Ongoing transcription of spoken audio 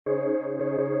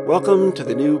Welcome to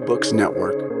the New Books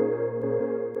Network.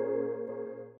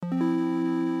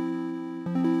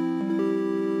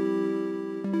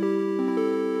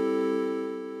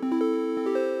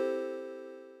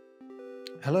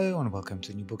 Hello and welcome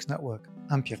to New Books Network.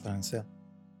 I'm Pierre Francais.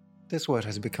 This word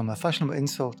has become a fashionable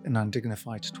insult in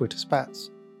undignified Twitter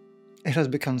spats. It has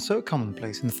become so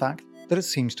commonplace, in fact, that it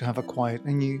seems to have acquired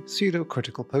a new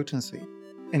pseudo-critical potency.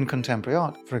 In contemporary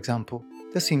art, for example,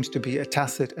 there seems to be a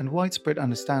tacit and widespread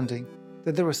understanding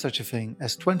that there is such a thing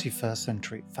as 21st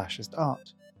century fascist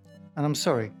art. And I'm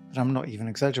sorry that I'm not even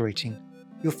exaggerating.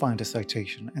 You'll find a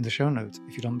citation in the show notes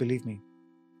if you don't believe me.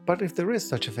 But if there is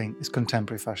such a thing as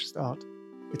contemporary fascist art,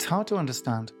 it's hard to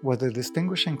understand whether the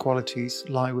distinguishing qualities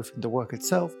lie within the work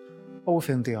itself or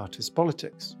within the artist's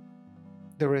politics.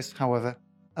 There is, however,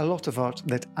 a lot of art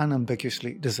that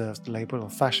unambiguously deserves the label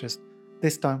of fascist,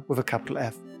 this time with a capital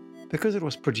F, because it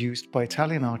was produced by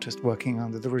Italian artists working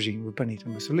under the regime of Benito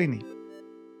Mussolini.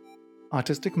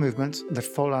 Artistic movements that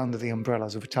fall under the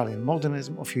umbrellas of Italian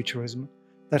modernism or futurism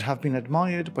that have been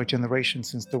admired by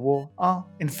generations since the war are,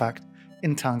 in fact,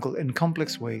 entangled in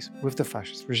complex ways with the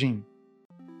fascist regime.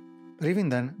 But even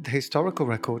then, the historical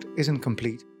record isn't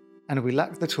complete, and we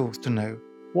lack the tools to know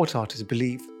what artists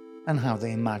believe and how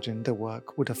they imagine their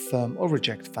work would affirm or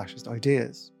reject fascist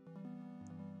ideas.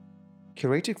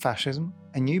 Curating Fascism,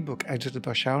 a new book edited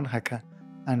by Sharon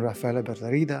and Raffaele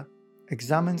Bedarida,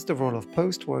 examines the role of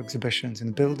post-war exhibitions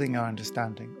in building our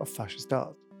understanding of fascist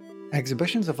art.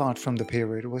 Exhibitions of art from the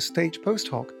period were staged post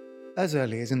hoc as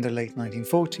early as in the late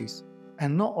 1940s,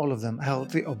 and not all of them held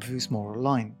the obvious moral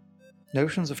line.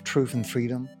 Notions of truth and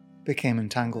freedom became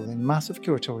entangled in massive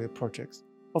curatorial projects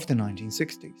of the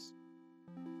 1960s.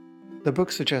 The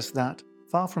book suggests that,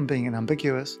 far from being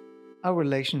unambiguous, our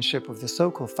relationship with the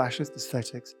so-called fascist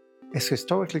aesthetics is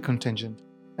historically contingent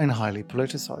and highly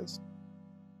politicized.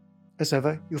 As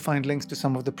ever, you'll find links to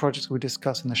some of the projects we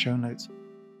discuss in the show notes.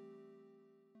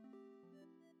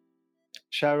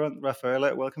 Sharon,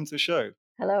 Raffaele, welcome to the show.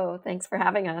 Hello, thanks for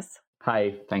having us.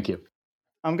 Hi, thank you.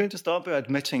 I'm going to start by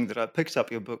admitting that I picked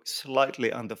up your book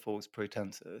slightly under false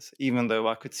pretenses, even though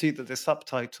I could see that the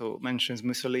subtitle mentions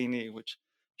Mussolini, which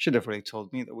should have really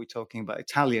told me that we're talking about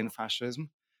Italian fascism.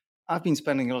 I've been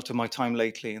spending a lot of my time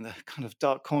lately in the kind of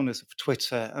dark corners of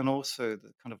Twitter and also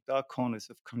the kind of dark corners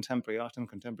of contemporary art and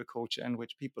contemporary culture, in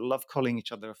which people love calling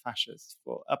each other fascists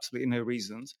for absolutely no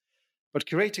reasons. But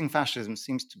curating fascism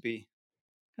seems to be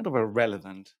kind of a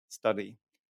relevant study.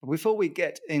 But before we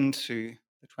get into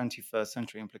the 21st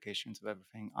century implications of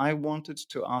everything, I wanted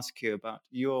to ask you about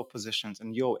your positions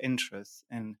and your interests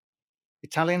in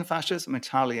Italian fascism,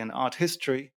 Italian art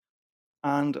history,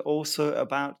 and also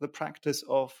about the practice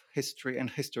of history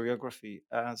and historiography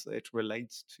as it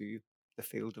relates to the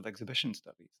field of exhibition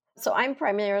studies. So I'm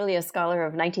primarily a scholar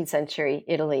of 19th century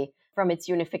Italy. From its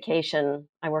unification,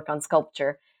 I work on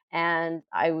sculpture, and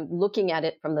I'm looking at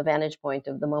it from the vantage point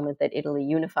of the moment that Italy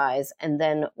unifies and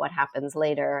then what happens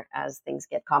later as things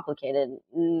get complicated.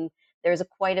 There's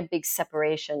quite a big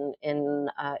separation in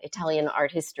Italian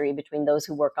art history between those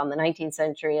who work on the 19th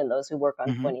century and those who work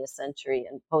on 20th century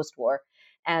and post-war.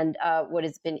 And what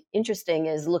has been interesting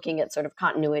is looking at sort of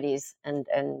continuities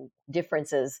and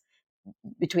differences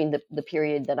between the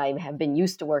period that I have been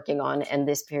used to working on and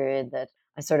this period that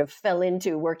I sort of fell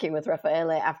into working with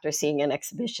Raffaele after seeing an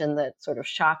exhibition that sort of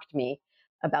shocked me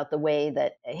about the way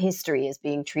that history is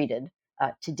being treated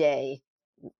today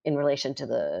in relation to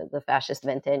the fascist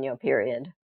ventennio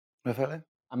period. Raffaele?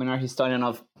 I'm an art historian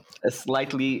of a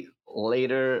slightly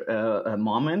later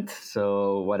moment.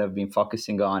 So what I've been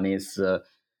focusing on is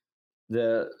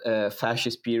the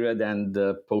fascist period and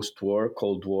the post-war,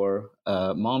 Cold War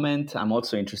moment. I'm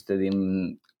also interested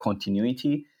in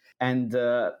continuity and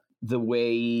the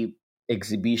way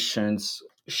exhibitions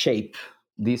shape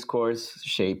discourse,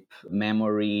 shape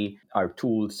memory, are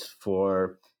tools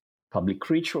for public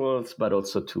rituals, but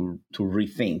also to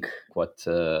rethink what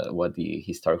the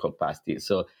historical past is.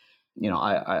 So,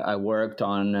 I worked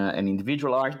on an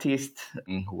individual artist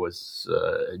who was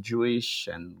Jewish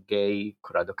and gay,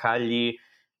 Corrado Cagli.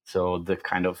 So the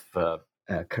kind of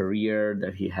career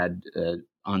that he had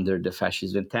under the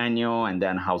fascist ventennio, and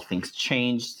then how things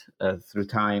changed through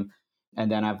time.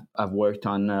 And then I've worked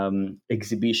on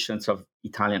exhibitions of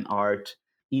Italian art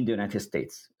in the United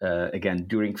States, again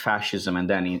during fascism, and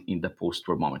then in the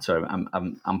post-war moment. So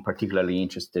I'm particularly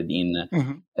interested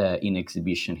in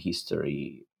exhibition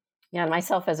history. Yeah, and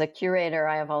myself as a curator,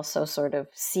 I have also sort of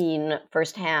seen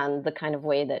firsthand the kind of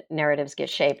way that narratives get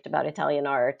shaped about Italian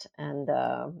art and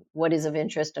what is of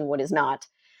interest and what is not.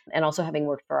 And also having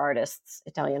worked for artists,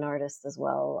 Italian artists as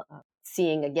well,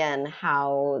 seeing again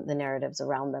how the narratives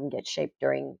around them get shaped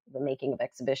during the making of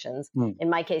exhibitions. In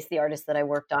my case, the artist that I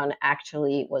worked on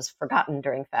actually was forgotten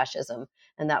during fascism.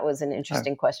 And that was an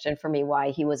interesting question for me,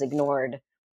 why he was ignored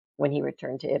when he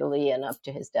returned to Italy and up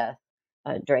to his death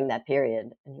during that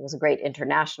period. And he was a great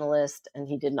internationalist, and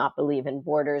he did not believe in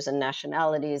borders and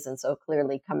nationalities. And so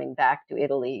clearly coming back to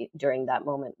Italy during that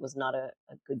moment was not a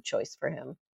good choice for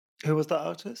him. Who was that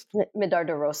artist?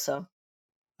 Medardo Rosso.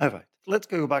 All right. Let's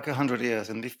go back 100 years.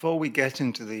 And before we get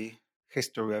into the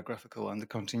historiographical and the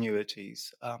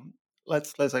continuities,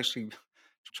 let's actually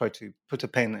try to put a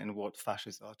pin in what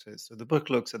fascist art is. So the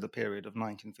book looks at the period of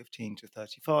 1915 to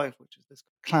 35, which is this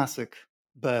classic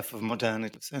birth of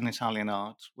modernity in Italian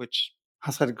art, which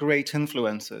has had great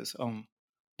influences on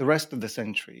the rest of the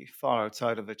century, far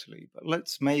outside of Italy. But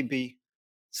let's maybe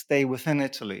stay within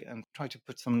Italy and try to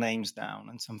put some names down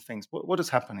and some things. What is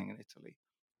happening in Italy?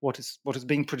 What is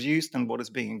being produced and what is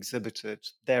being exhibited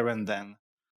there and then?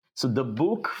 So the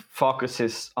book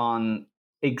focuses on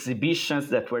exhibitions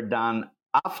that were done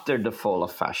after the fall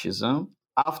of fascism,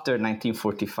 after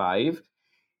 1945,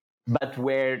 but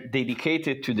were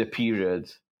dedicated to the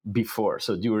period before,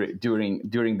 so during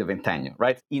the Ventennio,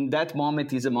 right? In that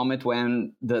moment is a moment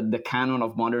when the canon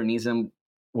of modernism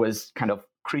was kind of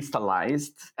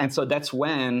crystallized, and so that's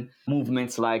when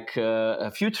movements like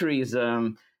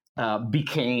futurism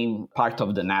became part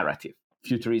of the narrative.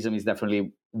 Futurism is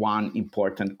definitely one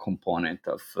important component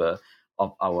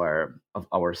of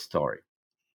our story.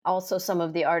 Also, some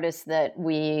of the artists that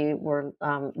we were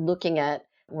looking at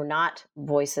were not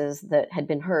voices that had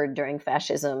been heard during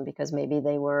fascism, because maybe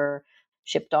they were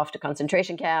shipped off to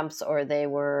concentration camps or they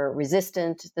were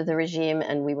resistant to the regime.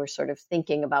 And we were sort of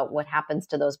thinking about what happens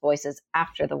to those voices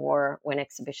after the war, when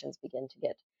exhibitions begin to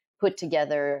get put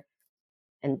together,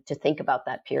 and to think about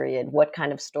that period. What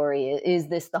kind of story is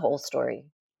this? The whole story?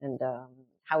 And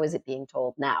how is it being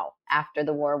told now after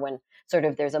the war, when sort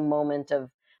of there's a moment of,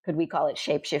 could we call it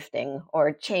shape-shifting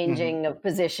or changing of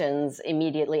positions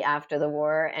immediately after the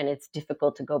war? And it's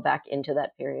difficult to go back into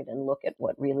that period and look at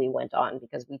what really went on,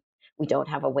 because we don't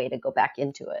have a way to go back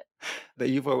into it. That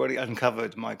you've already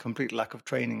uncovered my complete lack of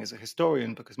training as a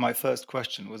historian, because my first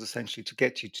question was essentially to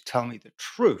get you to tell me the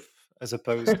truth, as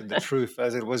opposed to the truth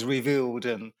as it was revealed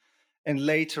in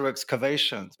later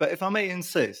excavations. But if I may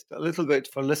insist a little bit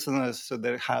for listeners, so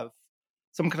they have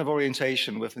some kind of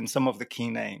orientation within some of the key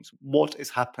names, what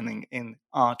is happening in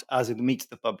art as it meets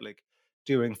the public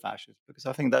during fascism, because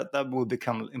I think that will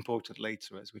become important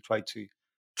later as we try to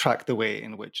track the way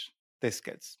in which this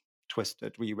gets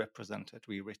twisted, re-represented,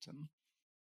 rewritten.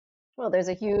 Well, there's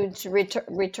a huge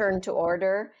return to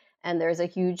order, and there's a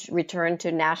huge return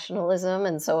to nationalism.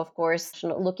 And so, of course,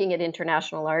 looking at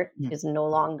international art is no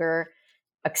longer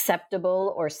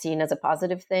acceptable or seen as a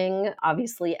positive thing.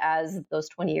 Obviously, as those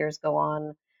 20 years go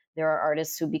on, there are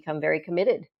artists who become very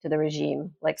committed to the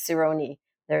regime, like Cironi.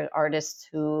 There are artists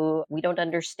who we don't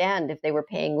understand if they were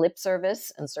paying lip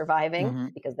service and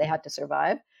surviving because they had to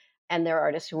survive. And there are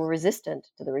artists who were resistant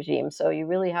to the regime. So you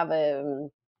really have a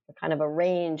kind of a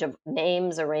range of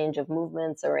names, a range of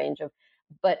movements,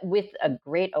 but with a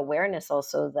great awareness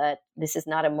also that this is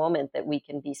not a moment that we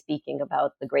can be speaking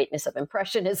about the greatness of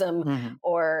Impressionism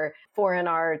or foreign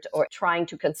art, or trying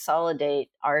to consolidate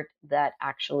art that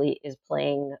actually is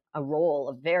playing a role,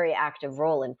 a very active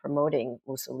role in promoting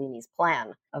Mussolini's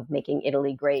plan of making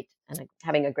Italy great and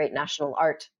having a great national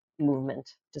art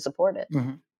movement to support it.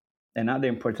 Another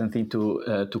important thing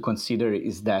to consider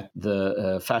is that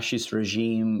the fascist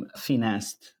regime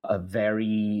financed a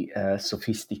very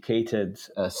sophisticated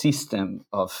system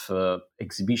of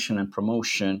exhibition and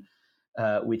promotion,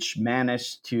 which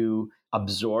managed to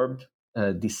absorb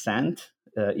dissent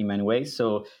in many ways.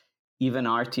 So even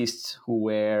artists who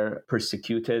were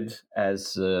persecuted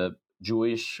as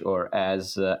Jewish or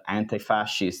as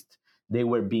anti-fascist, they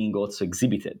were being also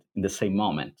exhibited in the same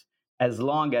moment, as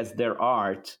long as their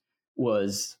art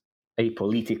was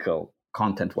apolitical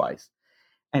content-wise.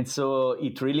 And so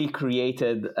it really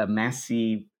created a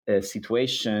messy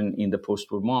situation in the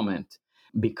post-war moment,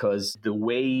 because the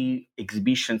way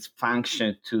exhibitions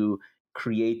function to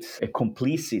create a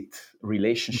complicit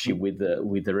relationship with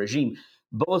the regime,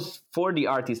 both for the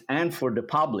artist and for the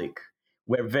public,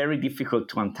 were very difficult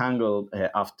to untangle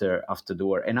after the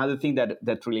war. Another thing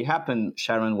that really happened,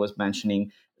 Sharon was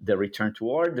mentioning the return to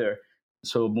order.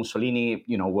 So Mussolini,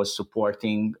 was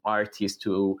supporting artists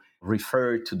to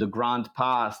refer to the grand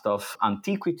past of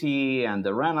antiquity and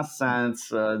the Renaissance,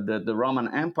 the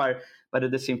Roman Empire, but at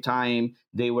the same time,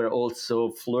 they were also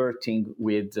flirting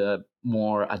with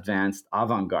more advanced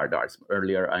avant-garde arts.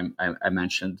 Earlier, I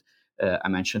mentioned I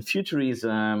mentioned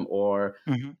futurism or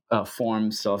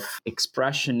forms of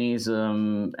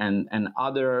expressionism and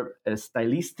other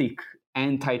stylistic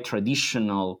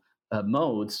anti-traditional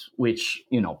modes, which,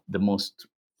 the most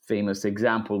famous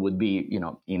example would be,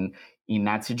 in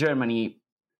Nazi Germany,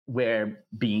 were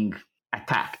being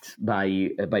attacked by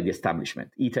the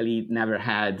establishment. Italy never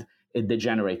had a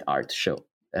degenerate art show.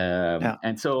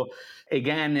 And so,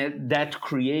 again, that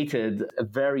created a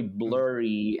very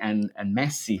blurry and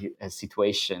messy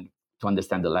situation to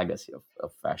understand the legacy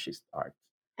of fascist art.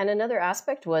 And another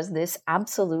aspect was this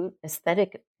absolute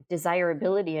aesthetic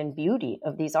desirability and beauty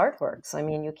of these artworks. I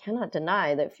mean, you cannot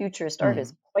deny that futurist art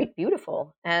is quite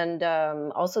beautiful. And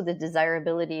also the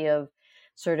desirability of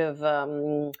sort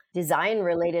of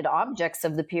design-related objects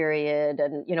of the period.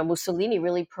 And, Mussolini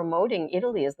really promoting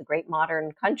Italy as the great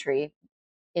modern country,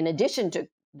 in addition to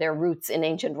their roots in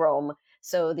ancient Rome.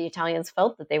 So the Italians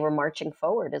felt that they were marching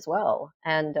forward as well,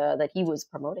 and that he was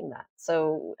promoting that.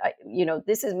 So,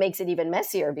 this makes it even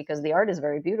messier because the art is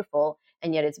very beautiful,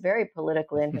 and yet it's very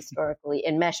politically and historically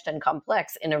enmeshed and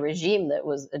complex in a regime that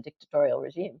was a dictatorial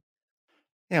regime.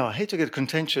 Yeah, I hate to get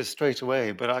contentious straight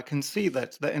away, but I can see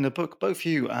that in the book, both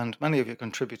you and many of your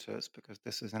contributors, because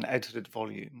this is an edited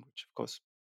volume, which of course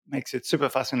makes it super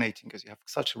fascinating because you have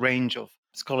such a range of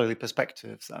scholarly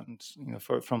perspectives, and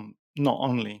from not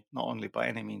only by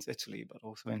any means Italy, but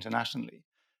also internationally.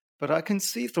 But I can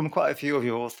see from quite a few of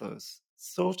your authors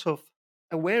sort of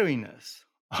a wariness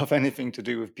of anything to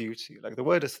do with beauty. Like the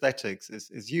word aesthetics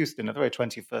is used in a very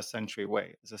 21st century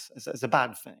way as a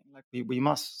bad thing. Like we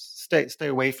must stay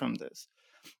away from this.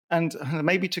 And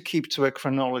maybe to keep to a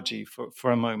chronology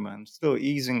for a moment, still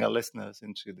easing our listeners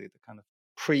into the kind of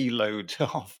preload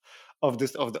of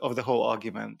the whole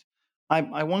argument.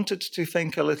 I wanted to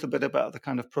think a little bit about the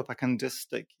kind of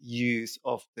propagandistic use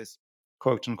of this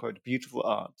quote unquote beautiful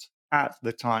art at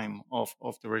the time of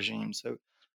the regime. So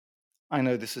I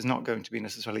know this is not going to be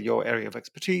necessarily your area of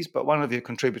expertise, but one of your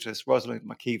contributors, Rosalind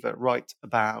McKeever, writes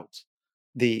about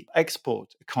the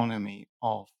export economy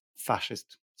of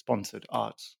fascist-sponsored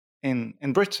art in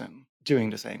Britain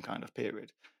during the same kind of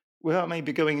period. Without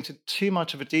maybe going into too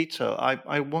much of a detail,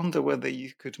 I wonder whether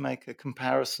you could make a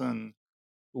comparison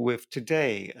with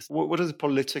today. What does it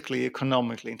politically,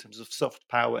 economically, in terms of soft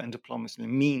power and diplomacy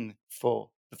mean for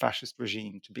the fascist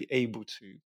regime to be able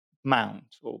to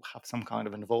mount or have some kind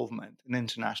of involvement in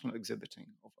international exhibiting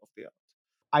of the art?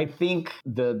 I think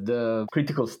the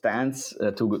critical stance,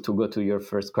 to go to your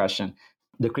first question,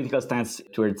 the critical stance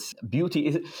towards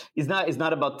beauty is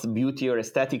not about beauty or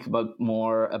aesthetic, but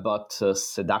more about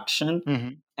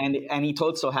seduction. And it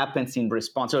also happens in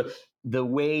response. So the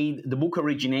way the book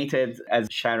originated, as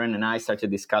Sharon and I started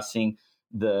discussing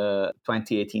the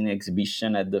 2018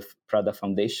 exhibition at the Prada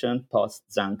Foundation, Post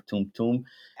Zank Tum Tum,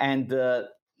 and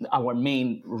our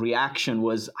main reaction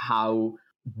was how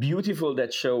beautiful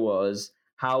that show was,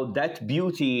 how that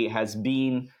beauty has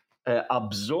been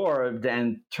absorbed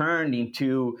and turned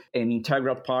into an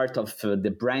integral part of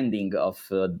the branding of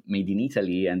Made in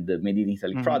Italy and the Made in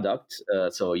Italy product.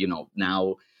 So,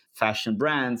 now fashion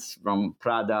brands from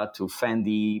Prada to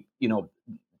Fendi,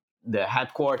 the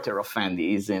headquarter of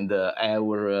Fendi is in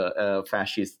our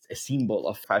fascist, a symbol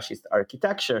of fascist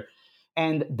architecture.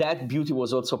 And that beauty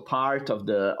was also part of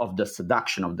the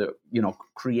seduction, of the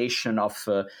creation of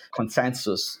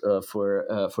consensus for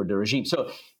the regime. So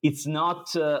it's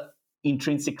not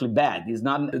intrinsically bad.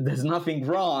 There's nothing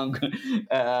wrong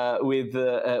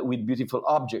with beautiful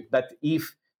objects. But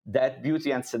if that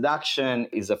beauty and seduction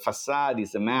is a facade,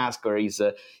 is a mask, or is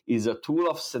a tool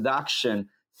of seduction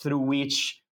through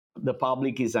which the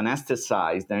public is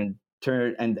anesthetized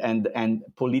and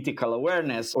political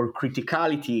awareness or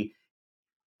criticality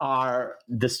are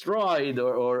destroyed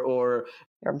or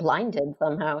You're blinded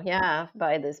somehow,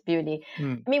 by this beauty.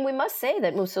 I mean, we must say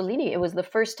that Mussolini, it was the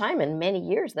first time in many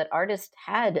years that artists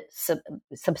had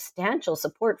substantial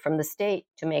support from the state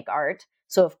to make art.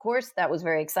 So, of course, that was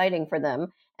very exciting for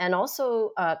them. And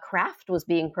also, craft was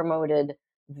being promoted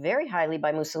very highly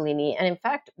by Mussolini. And in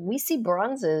fact, we see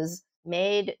bronzes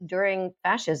made during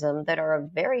fascism that are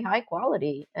of very high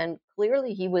quality. And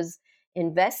clearly he was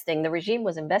the regime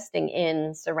was investing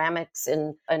in ceramics,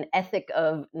 in an ethic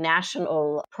of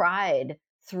national pride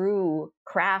through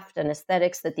craft and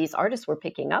aesthetics that these artists were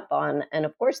picking up on. And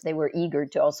of course, they were eager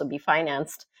to also be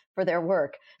financed for their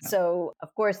work. Yeah. So,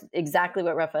 of course, exactly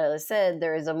what Raffaele said,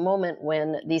 there is a moment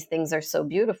when these things are so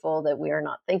beautiful that we are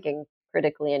not thinking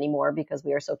critically anymore because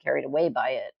we are so carried away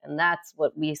by it. And that's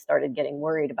what we started getting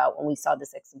worried about when we saw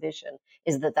this exhibition,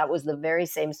 is that was the very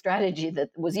same strategy that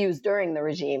was used during the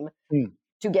regime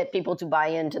to get people to buy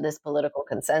into this political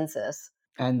consensus.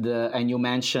 And you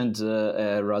mentioned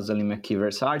Rosalind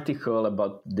McKeever's article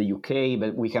about the UK,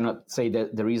 but we cannot say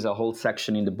that there is a whole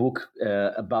section in the book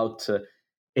about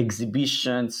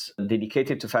exhibitions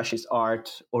dedicated to fascist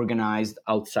art organized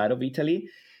outside of Italy.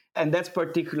 And that's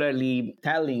particularly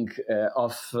telling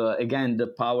again, the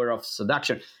power of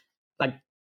seduction. Like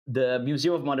the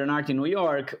Museum of Modern Art in New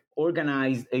York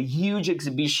organized a huge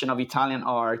exhibition of Italian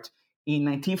art in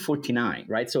 1949,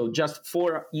 right? So just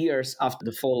 4 years after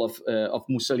the fall of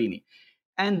Mussolini.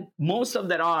 And most of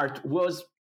that art was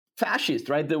fascist,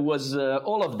 right? There was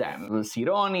all of them,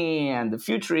 Sironi and the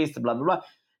futurists, blah, blah, blah.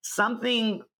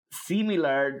 Something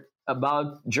similar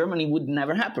about Germany would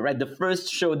never happen, right? The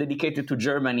first show dedicated to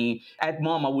Germany at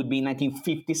MoMA would be in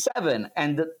 1957,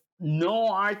 and no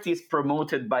artist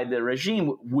promoted by the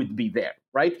regime would be there,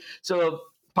 right? So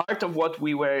part of what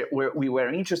we were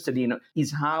interested in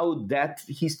is how that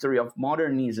history of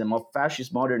modernism, of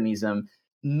fascist modernism,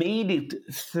 made it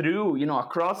through,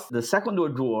 across the Second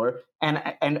World War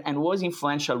and was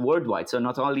influential worldwide. So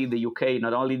not only the UK,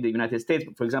 not only the United States,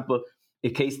 but for example, a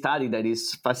case study that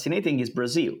is fascinating is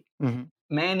Brazil. Mm-hmm.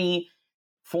 Many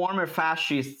former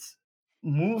fascists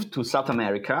moved to South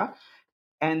America,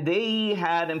 and they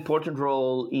had an important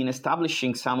role in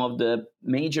establishing some of the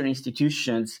major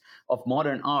institutions of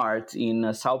modern art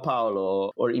in Sao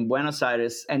Paulo or in Buenos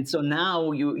Aires. And so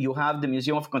now you have the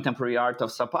Museum of Contemporary Art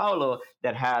of Sao Paulo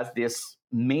that has this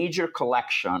major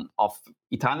collection of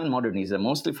Italian modernism,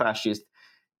 mostly fascist,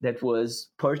 that was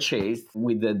purchased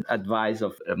with the advice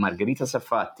of Margherita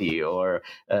Sarfatti or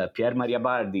Pier Maria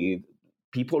Bardi,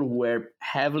 people who were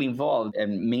heavily involved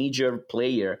and major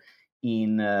player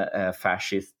in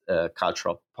fascist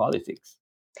cultural politics.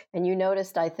 And you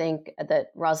noticed, I think, that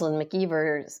Rosalind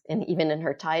McKeever's, and even in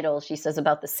her title, she says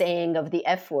about the saying of the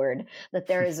F word, that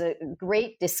there is a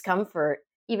great discomfort,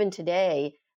 even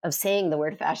today, of saying the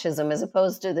word fascism as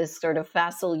opposed to this sort of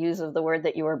facile use of the word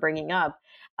that you were bringing up.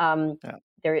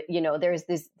 There's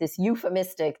this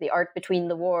euphemistic, the art between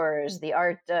the wars, the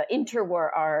art, interwar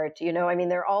art,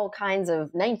 there are all kinds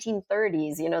of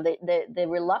 1930s, the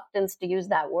reluctance to use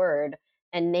that word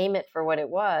and name it for what it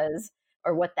was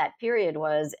or what that period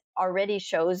was already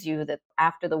shows you that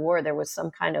after the war, there was some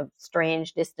kind of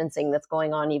strange distancing that's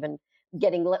going on, even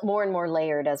getting more and more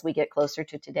layered as we get closer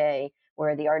to today,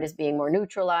 where the art is being more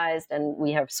neutralized and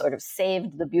we have sort of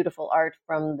saved the beautiful art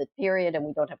from the period and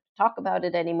we don't have to talk about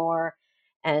it anymore.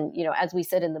 And, as we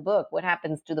said in the book, what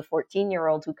happens to the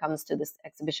 14-year-old who comes to this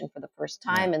exhibition for the first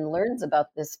time and learns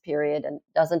about this period and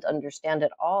doesn't understand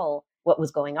at all what was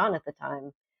going on at the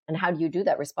time? And how do you do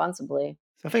that responsibly?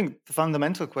 So I think the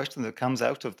fundamental question that comes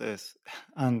out of this,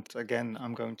 and again,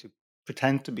 I'm going to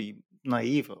pretend to be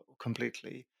naive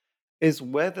completely, is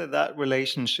whether that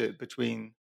relationship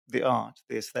between the art,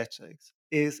 the aesthetics,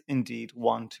 is indeed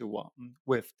one-to-one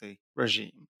with the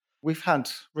regime. We've had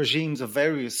regimes of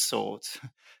various sorts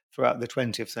throughout the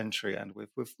 20th century, and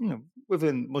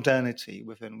within modernity,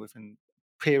 within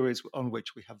periods on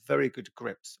which we have very good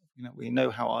grips. We know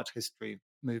how art history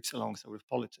moves alongside with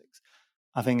politics.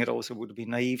 I think it also would be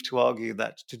naive to argue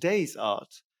that today's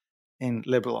art in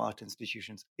liberal art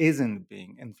institutions isn't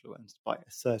being influenced by a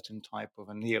certain type of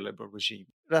a neoliberal regime.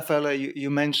 Raffaele,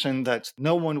 you mentioned that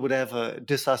no one would ever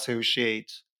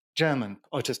disassociate German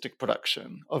artistic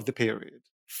production of the period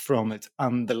from its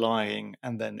underlying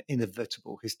and then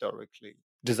inevitable historically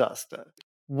disaster.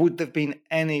 Would there have been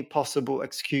any possible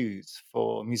excuse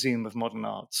for Museum of Modern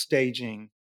Art staging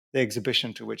the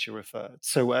exhibition to which you referred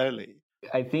so early?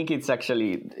 I think it's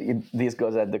actually, this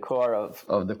goes at the core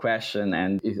of the question,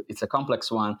 and it's a complex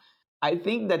one. I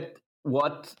think that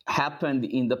what happened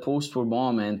in the post-war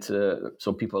moment,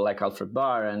 so people like Alfred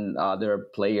Barr and other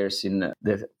players in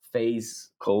the phase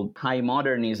called high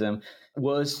modernism,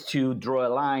 was to draw a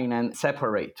line and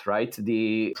separate, right,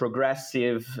 the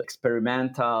progressive,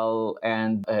 experimental,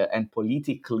 and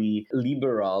politically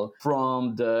liberal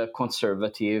from the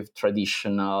conservative,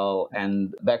 traditional,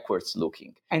 and backwards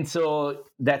looking. And so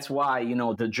that's why,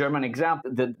 the German example,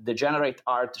 the Degenerate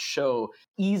Art show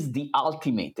is the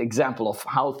ultimate example of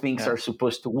how things are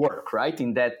supposed to work, right,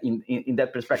 in that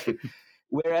perspective.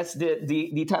 Whereas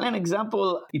the Italian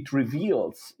example, it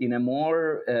reveals in a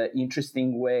more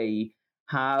interesting way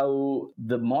how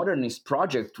the modernist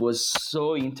project was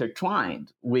so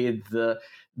intertwined with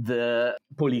the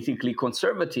politically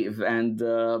conservative and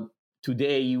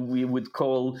today we would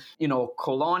call,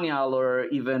 colonial or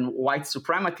even white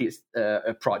supremacist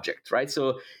project, right?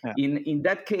 So in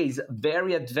that case,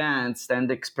 very advanced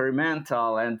and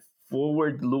experimental and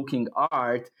forward-looking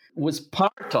art was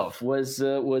part of, was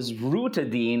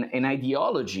rooted in an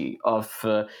ideology of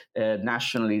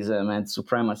nationalism and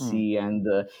supremacy, and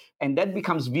that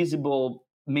becomes visible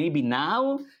maybe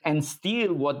now. And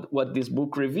still what this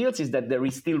book reveals is that there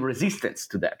is still resistance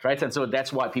to that, right? And so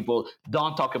that's why people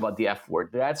don't talk about the F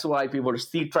word. That's why people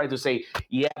still try to say,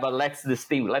 yeah, but let's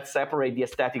separate the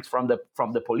aesthetics from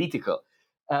the political.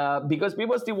 Because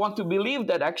people still want to believe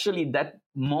that actually that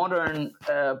modern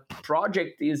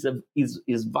project is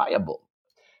viable.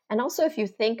 And also, if you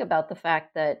think about the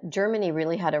fact that Germany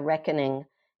really had a reckoning,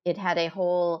 it had a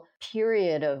whole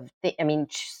period of,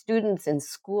 students in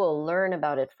school learn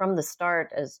about it from the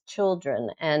start as children,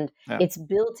 and it's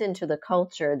built into the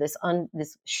culture,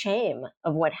 this shame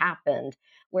of what happened,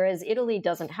 whereas Italy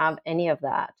doesn't have any of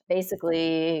that.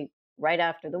 Basically, right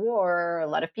after the war, a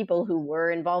lot of people who were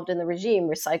involved in the regime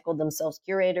recycled themselves,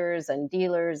 curators and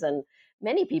dealers, and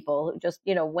many people just,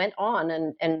 went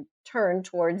on and turned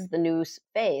towards the new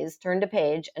phase, turned a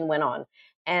page and went on.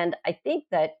 And I think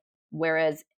that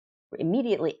whereas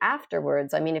immediately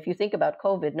afterwards, if you think about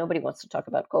COVID, nobody wants to talk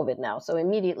about COVID now. So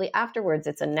immediately afterwards,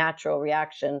 it's a natural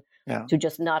reaction to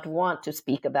just not want to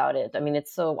speak about it.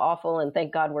 It's so awful, and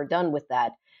thank God we're done with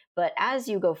that. But as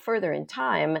you go further in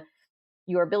time,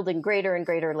 you are building greater and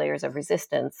greater layers of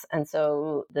resistance. And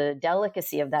so the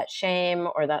delicacy of that shame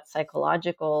or that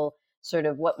psychological sort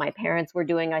of what my parents were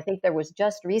doing. I think there was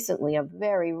just recently a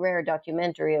very rare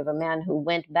documentary of a man who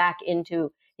went back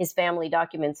into his family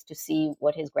documents to see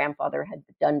what his grandfather had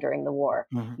done during the war.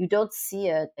 Mm-hmm. You don't see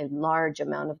a large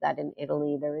amount of that in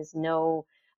Italy. There is no,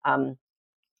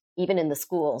 even in the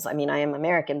schools. I am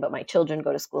American, but my children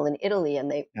go to school in Italy,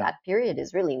 and that period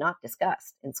is really not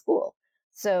discussed in school.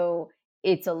 So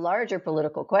it's a larger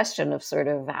political question of sort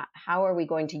of how are we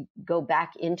going to go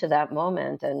back into that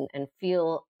moment and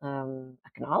feel,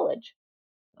 acknowledge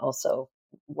also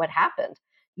what happened,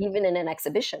 even in an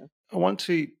exhibition. I want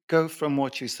to go from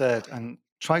what you said and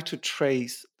try to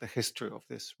trace the history of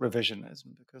this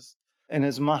revisionism, because in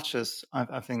as much as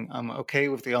I think I'm okay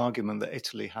with the argument that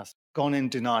Italy has gone in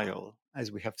denial,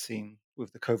 as we have seen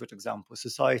with the COVID example,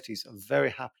 societies are very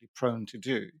happily prone to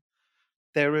do.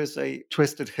 There is a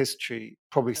twisted history,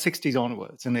 probably 60s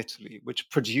onwards in Italy, which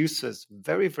produces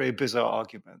very, very bizarre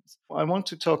arguments. I want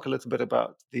to talk a little bit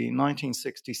about the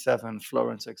 1967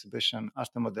 Florence exhibition,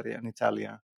 Arte Moderna in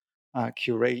Italia,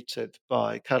 curated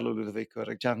by Carlo Ludovico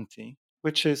Reggianti,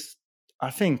 which is, I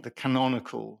think, the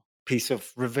canonical piece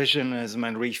of revisionism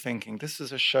and rethinking. This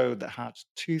is a show that had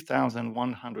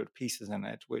 2,100 pieces in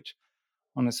it, which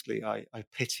honestly, I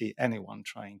pity anyone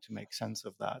trying to make sense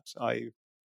of that. I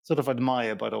sort of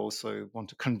admire, but also want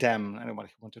to condemn anyone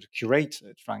who wanted to curate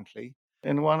it, frankly.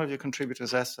 In one of your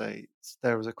contributors' essays,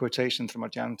 there was a quotation from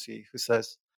Reggianti who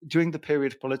says, during the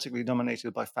period politically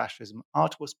dominated by fascism,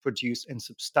 art was produced in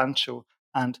substantial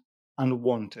and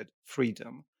unwanted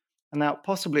freedom. And now,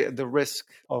 possibly at the risk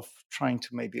of trying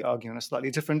to maybe argue in a slightly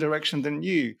different direction than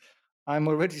you, I'm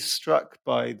already struck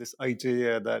by this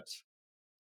idea that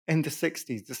in the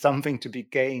 60s, there's something to be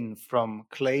gained from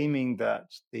claiming that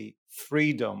the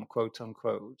freedom, quote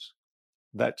unquote,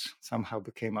 that somehow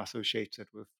became associated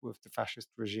with the fascist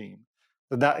regime,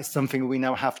 that is something we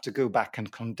now have to go back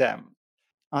and condemn.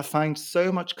 I find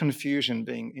so much confusion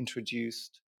being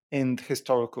introduced in the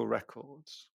historical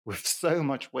records with so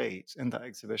much weight in that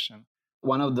exhibition.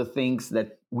 One of the things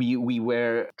that we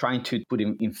were trying to put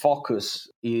in focus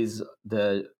is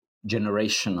the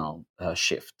generational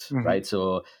shift, right?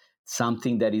 So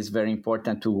something that is very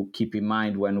important to keep in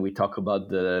mind when we talk about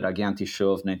the Reggianti show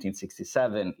of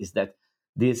 1967 is that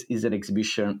this is an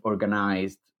exhibition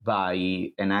organized by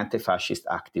an anti-fascist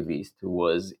activist who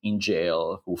was in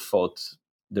jail, who fought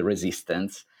the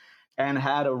resistance, and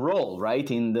had a role, right,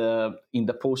 in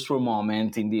the post-war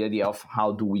moment, in the idea of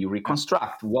how do we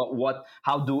reconstruct,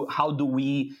 how do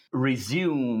we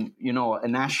resume, a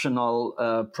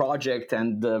national project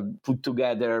and put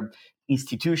together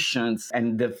institutions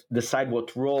and decide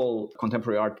what role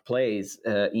contemporary art plays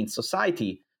in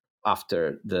society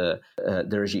after the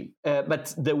regime.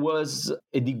 But there was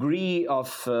a degree of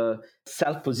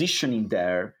self-positioning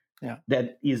there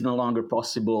that is no longer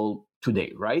possible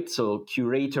today, right? So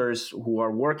curators who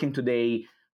are working today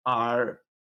are,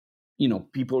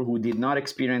 people who did not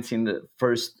experience in the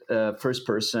first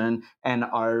person and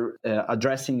are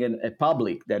addressing a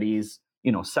public that is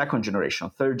second generation,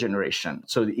 third generation.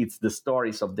 So it's the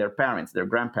stories of their parents, their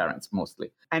grandparents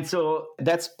mostly. And so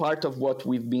that's part of what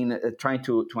we've been trying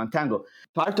to untangle.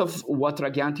 Part of what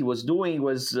Raghianti was doing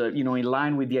was, in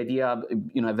line with the idea,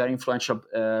 a very influential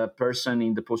person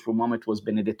in the post-war moment was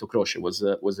Benedetto Croce, was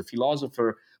a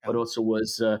philosopher, but also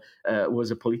was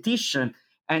a politician.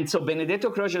 And so Benedetto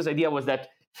Croce's idea was that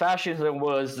fascism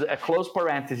was a close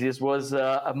parenthesis, was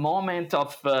a moment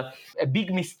of a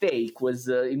big mistake, was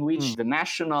in which the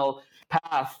national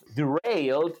path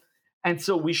derailed. And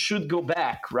so we should go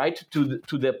back, right, to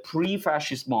the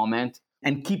pre-fascist moment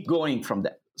and keep going from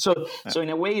that. So in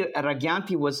a way,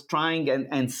 Raghianti was trying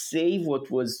and save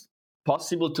what was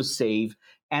possible to save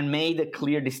and made a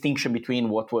clear distinction between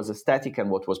what was aesthetic and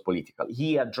what was political.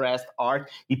 He addressed art.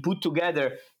 He put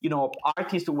together,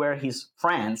 artists who were his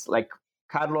friends, like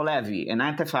Carlo Levi, an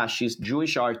anti-fascist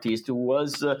Jewish artist who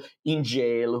was in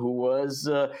jail, who was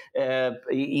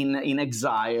in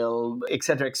exile,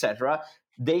 etc., etc.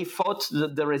 They fought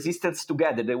the resistance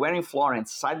together. They were in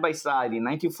Florence side by side in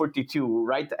 1942,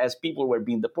 right, as people were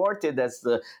being deported, as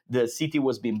the city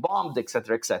was being bombed,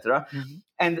 etc., etc. Mm-hmm.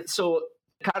 And so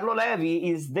Carlo Levi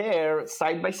is there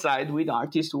side by side with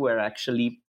artists who were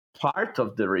actually part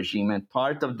of the regime and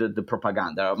part of the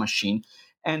propaganda machine.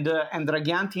 And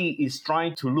Raghianti is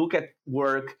trying to look at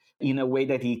work in a way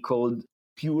that he called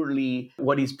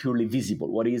what is purely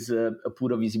visible, what is a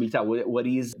pura visibilità, what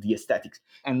is the aesthetics.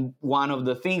 And one of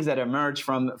the things that emerged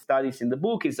from studies in the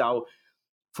book is how,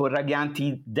 for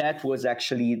Raghianti, that was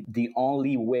actually the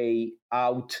only way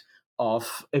out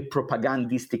of a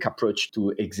propagandistic approach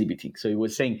to exhibiting. So he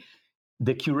was saying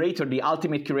the curator, the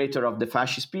ultimate curator of the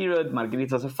fascist period,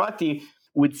 Margherita Sarfatti,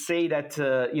 would say that,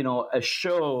 a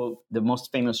show, the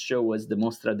most famous show was the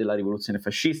Mostra della Rivoluzione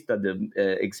Fascista,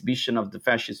 the exhibition of the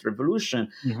fascist revolution,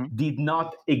 did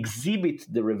not exhibit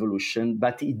the revolution,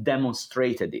 but it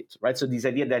demonstrated it, right? So this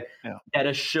idea that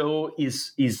a show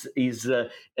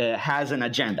has an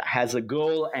agenda, has a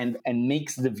goal, and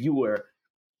makes the viewer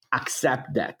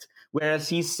accept that. Whereas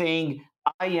he's saying,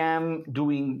 I am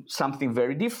doing something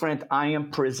very different. I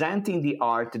am presenting the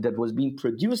art that was being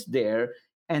produced there,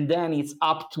 and then it's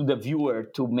up to the viewer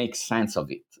to make sense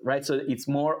of it, right? So it's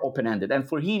more open-ended. And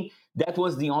for him, that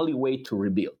was the only way to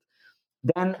rebuild.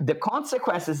 Then the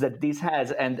consequences that this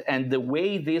has and the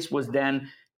way this was then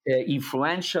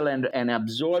influential and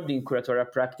absorbed in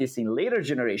curatorial practice in later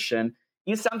generation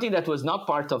is something that was not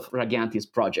part of Raghianti's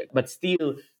project. But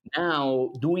still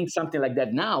now, doing something like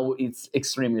that now, it's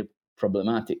extremely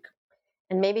problematic.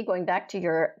 And maybe going back to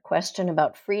your question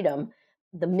about freedom,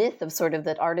 the myth of sort of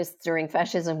that artists during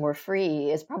fascism were free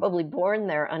is probably born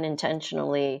there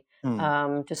unintentionally,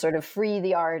 to sort of free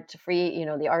the art,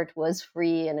 the art was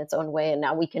free in its own way, and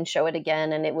now we can show it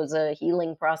again. And it was a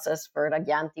healing process for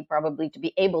Raghianti probably to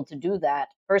be able to do that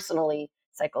personally,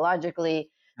 psychologically,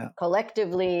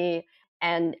 collectively.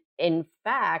 And in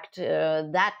fact,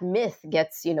 that myth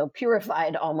gets,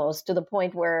 purified almost to the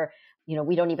point where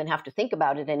we don't even have to think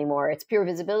about it anymore. It's pure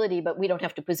visibility, but we don't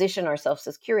have to position ourselves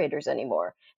as curators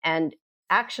anymore. And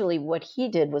actually what he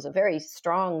did was a very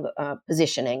strong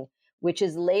positioning, which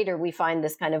is later we find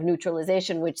this kind of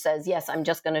neutralization, which says, yes, I'm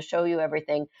just going to show you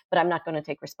everything, but I'm not going to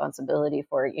take responsibility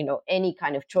for, any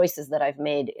kind of choices that I've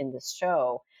made in this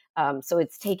show. So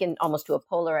it's taken almost to a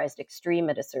polarized extreme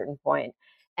at a certain point.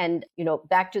 And,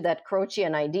 back to that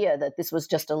Crocean idea that this was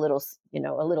just a little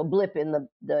blip in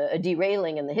the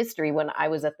derailing in the history. When I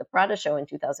was at the Prada show in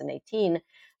 2018,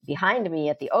 behind me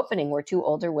at the opening were two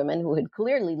older women who had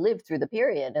clearly lived through the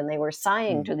period. And they were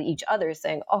sighing to each other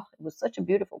saying, oh, it was such a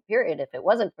beautiful period. If it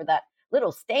wasn't for that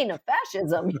little stain of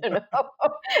fascism,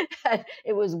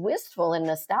 it was wistful and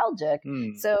nostalgic.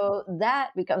 So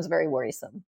that becomes very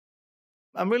worrisome.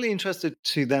 I'm really interested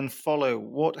to then follow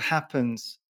what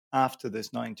happens after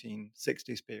this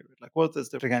 1960s period. Like, what does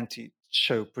the Raghianti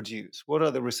show produce? What are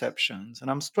the receptions?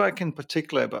 And I'm struck in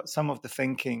particular about some of the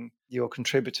thinking your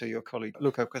contributor, your colleague,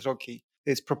 Luca Quattrocchi,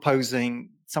 is proposing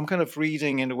some kind of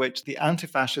reading in which the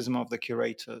anti-fascism of the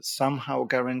curator somehow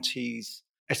guarantees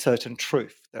a certain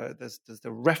truth. There's the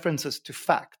references to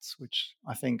facts, which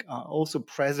I think are also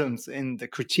present in the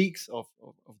critiques of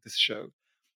this show.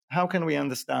 How can we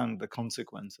understand the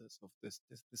consequences of this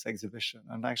exhibition?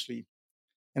 And actually,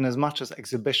 in as much as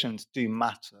exhibitions do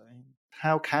matter,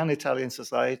 how can Italian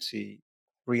society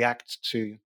react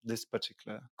to this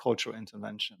particular cultural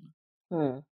intervention?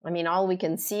 I mean, all we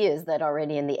can see is that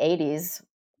already in the 80s,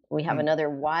 we have another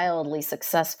wildly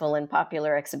successful and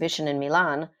popular exhibition in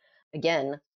Milan.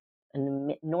 Again,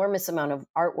 an enormous amount of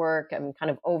artwork and kind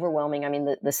of overwhelming. I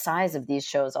mean, the size of these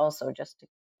shows also,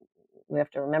 we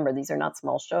have to remember, these are not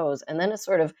small shows. And then a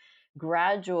sort of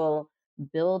gradual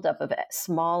buildup of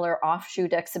smaller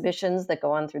offshoot exhibitions that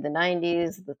go on through the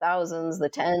 90s, the thousands, the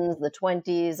tens, the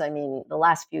 20s. I mean, the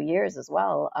last few years as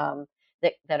well,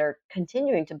 that are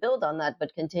continuing to build on that,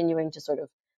 but continuing to sort of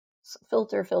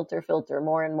filter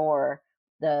more and more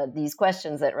these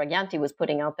questions that Raggianti was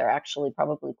putting out there, actually,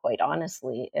 probably quite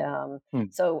honestly.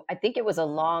 So I think it was a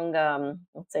long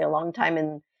time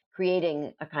in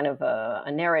creating a kind of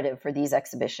a narrative for these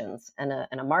exhibitions and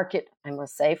a market, I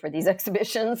must say, for these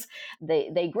exhibitions.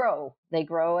 They grow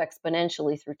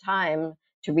exponentially through time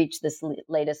to reach this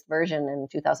latest version in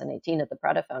 2018 at the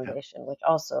Prada Foundation, which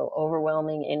also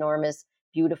overwhelming, enormous,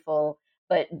 beautiful,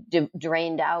 but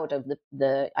drained out of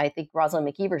the I think Rosalind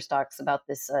McKeevers talks about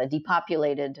this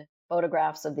depopulated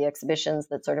photographs of the exhibitions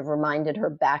that sort of reminded her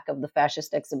back of the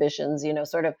fascist exhibitions,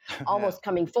 sort of almost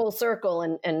coming full circle,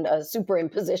 and a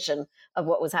superimposition of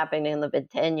what was happening in the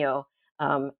Ventennio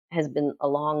has been a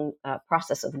long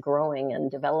process of growing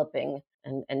and developing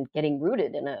and getting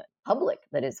rooted in a public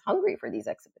that is hungry for these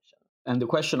exhibitions. And the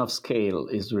question of scale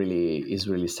is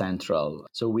really central.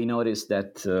 So we noticed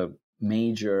that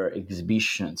major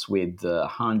exhibitions with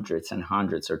hundreds and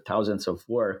hundreds or thousands of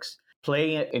works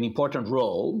play an important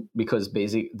role because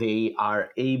basically they are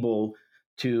able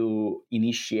to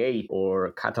initiate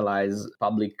or catalyze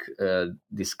public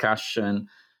discussion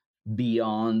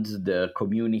beyond the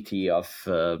community of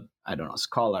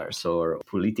scholars or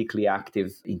politically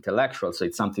active intellectuals. So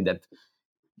it's something that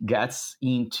gets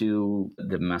into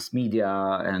the mass media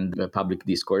and the public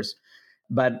discourse,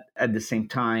 but at the same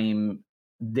time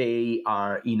they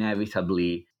are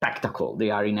inevitably spectacle. They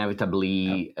are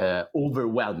inevitably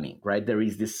overwhelming, right? There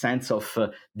is this sense of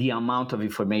the amount of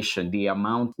information, the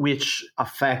amount which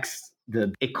affects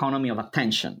the economy of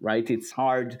attention, right? It's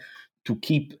hard to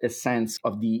keep a sense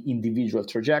of the individual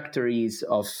trajectories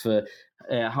of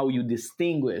how you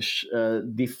distinguish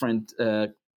different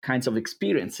kinds of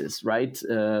experiences, right?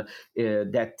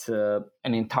 That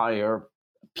an entire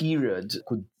period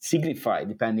could signify,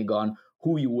 depending on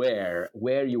who you were,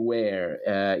 where you were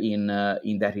in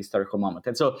that historical moment.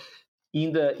 And so,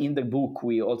 in the book,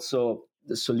 we also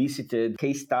solicited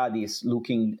case studies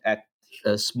looking at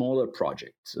smaller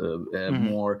projects,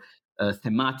 more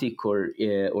thematic or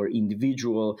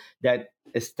individual, that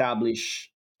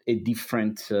establish a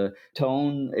different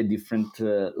tone, a different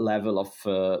level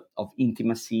of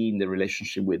intimacy in the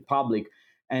relationship with public.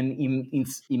 And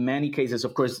in many cases,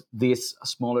 of course, these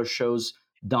smaller shows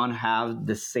don't have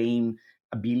the same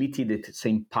ability, the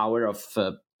same power of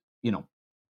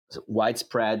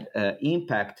widespread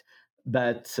impact,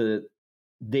 but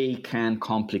they can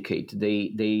complicate.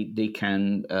 They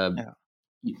can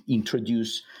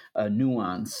introduce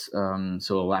nuance.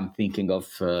 So I'm thinking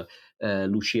of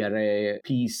Lucia Re's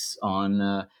piece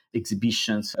on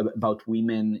exhibitions about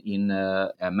women in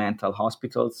mental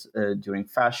hospitals during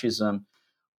fascism,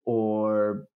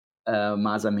 or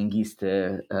Masa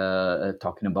Mengiste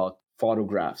talking about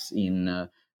photographs in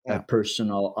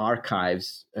personal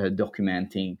archives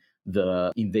documenting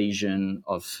the invasion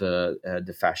of the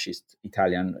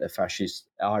Italian fascist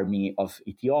army of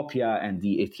Ethiopia and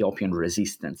the Ethiopian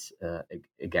resistance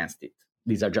against it.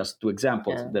 These are just two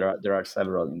examples. Yeah. There are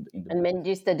several in the book. And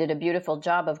Mengiste did a beautiful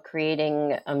job of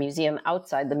creating a museum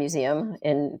outside the museum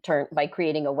by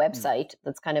creating a website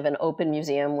that's kind of an open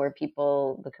museum where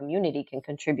the community can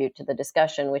contribute to the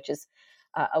discussion, which is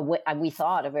we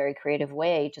thought a very creative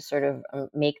way to sort of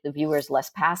make the viewers less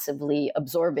passively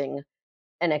absorbing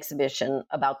an exhibition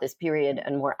about this period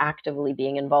and more actively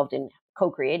being involved in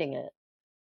co-creating it.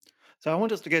 So I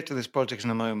want us to get to this project in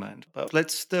a moment, but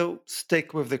let's still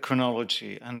stick with the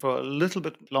chronology. And for a little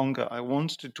bit longer, I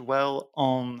want to dwell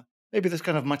on maybe this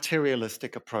kind of materialist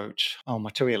approach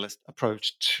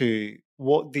to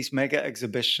what these mega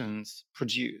exhibitions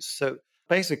produce. So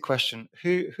basic question,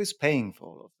 who's paying for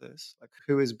all of this? Like,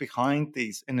 who is behind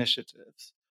these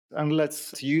initiatives? And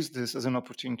let's use this as an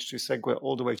opportunity to segue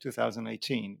all the way to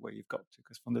 2018, where you've got to,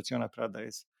 because Fondazione Prada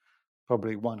is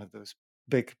probably one of those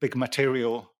big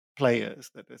material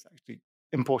players that is actually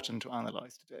important to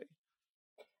analyze today.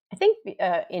 I think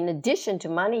in addition to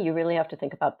money, you really have to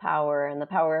think about power and the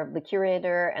power of the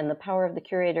curator, and the power of the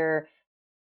curator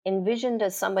envisioned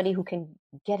as somebody who can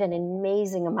get an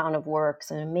amazing amount of works,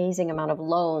 an amazing amount of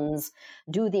loans,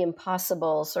 do the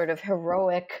impossible, sort of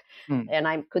heroic, and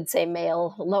I could say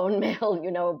lone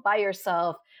mail, by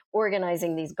yourself,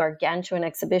 organizing these gargantuan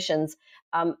exhibitions.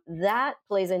 That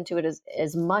plays into it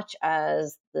as much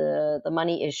as the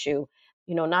money issue.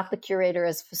 not the curator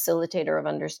as facilitator of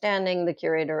understanding, the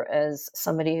curator as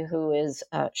somebody who is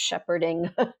shepherding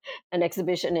an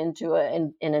exhibition into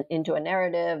a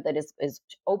narrative that is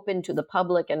open to the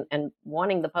public and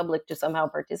wanting the public to somehow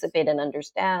participate and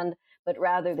understand, but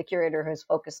rather the curator who's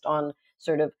focused on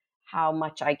sort of how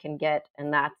much I can get,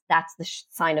 and that's the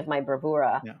sign of my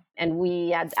bravura. Yeah. And we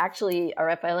had actually,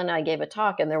 Raffaele and I gave a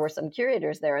talk, and there were some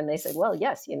curators there, and they said, well,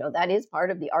 yes, that is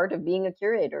part of the art of being a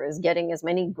curator, is getting as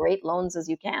many great loans as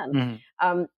you can.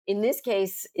 In this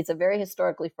case, it's a very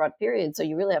historically fraught period, so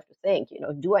you really have to think,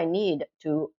 do I need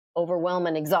to overwhelm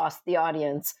and exhaust the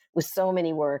audience with so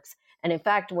many works? And in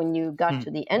fact, when you got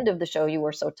to the end of the show, you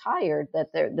were so tired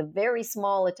that the very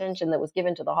small attention that was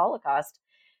given to the Holocaust,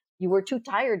 you were too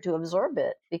tired to absorb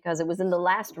it because it was in the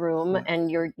last room,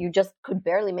 and you just could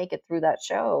barely make it through that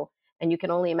show. And you can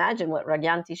only imagine what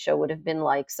Ragianti's show would have been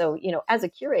like. So, as a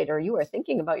curator, you are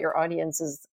thinking about your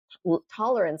audience's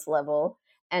tolerance level.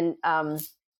 And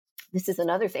this is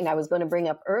another thing I was going to bring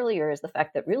up earlier, is the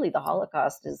fact that really the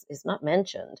Holocaust is not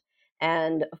mentioned.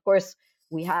 And of course,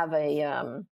 we have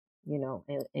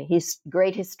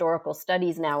great historical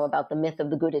studies now about the myth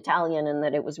of the good Italian, and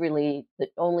that it was really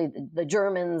only the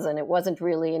Germans, and it wasn't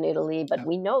really in Italy. But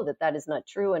we know that is not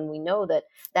true, and we know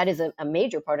that is a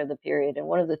major part of the period. And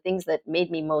one of the things that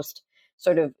made me most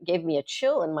sort of gave me a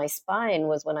chill in my spine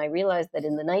was when I realized that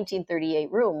in the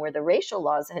 1938 room, where the racial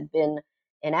laws had been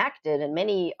enacted and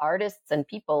many artists and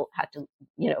people had to,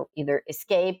 either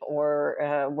escape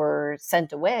or were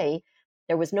sent away,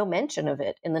 there was no mention of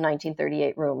it in the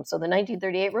 1938 room. So the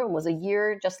 1938 room was a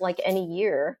year just like any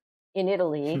year in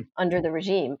Italy under the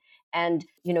regime. And,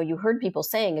 you heard people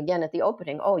saying again at the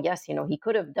opening, oh, yes, he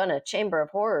could have done a Chamber of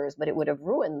Horrors, but it would have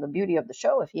ruined the beauty of the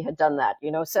show if he had done that,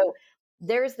 So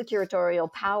there's the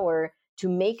curatorial power to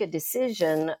make a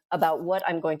decision about what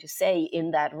I'm going to say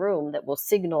in that room that will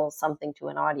signal something to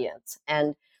an audience.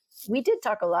 And we did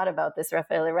talk a lot about this,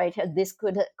 Raffaele, right? Could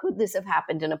this have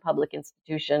happened in a public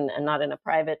institution and not in a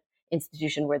private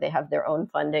institution where they have their own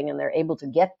funding and they're able to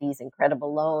get these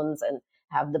incredible loans and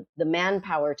have the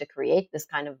manpower to create this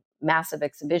kind of massive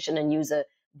exhibition and use a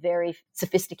very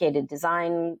sophisticated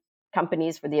design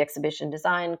companies for the exhibition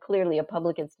design? Clearly, a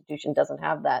public institution doesn't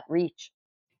have that reach.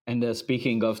 And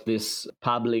speaking of this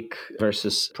public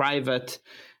versus private,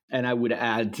 and I would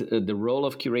add the role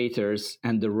of curators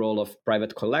and the role of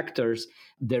private collectors,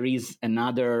 there is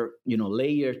another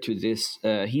layer to this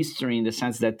history, in the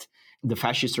sense that the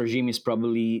fascist regime is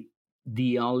probably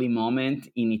the only moment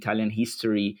in Italian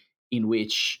history in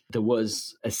which there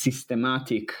was a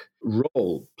systematic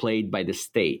role played by the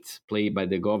state, played by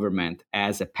the government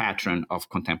as a patron of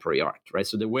contemporary art, right?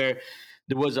 So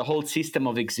there was a whole system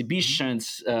of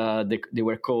exhibitions. They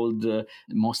were called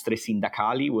mostre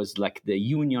sindacali, was like the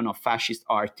union of fascist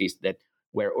artists that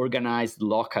were organized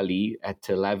locally at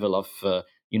a level of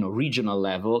regional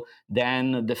level.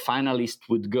 Then the finalists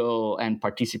would go and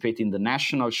participate in the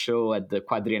national show at the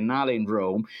Quadriennale in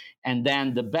Rome, and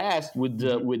then the best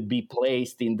would be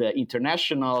placed in the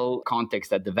international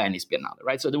context at the Venice Biennale,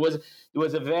 right? So there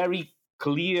was a very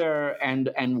clear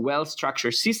and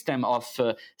well-structured system of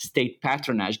state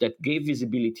patronage that gave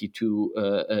visibility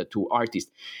to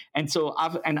artists. And so,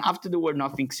 after the war,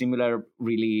 nothing similar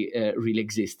really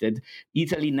existed.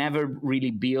 Italy never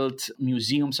really built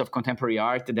museums of contemporary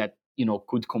art that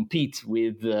could compete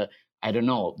with the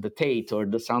Tate or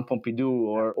the Centre Pompidou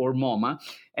or MoMA.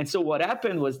 And so what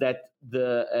happened was that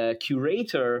the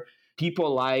curator,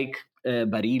 people like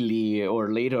Barilli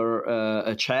or later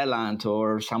Celant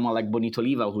or someone like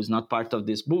Bonito-Oliva, who's not part of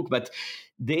this book, but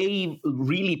they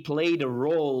really played a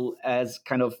role as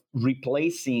kind of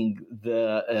replacing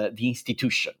the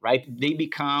institution, right? They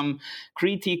become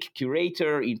critic,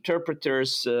 curator,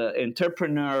 interpreters,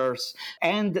 entrepreneurs,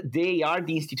 and they are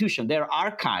the institution. Their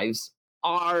archives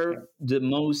are the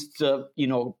most,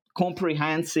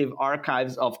 comprehensive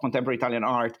archives of contemporary Italian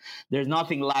art. There's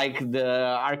nothing like the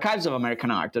archives of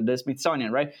American art or the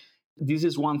Smithsonian, right? This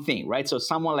is one thing, right? So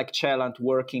someone like Celant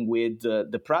working with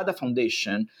the Prada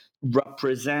Foundation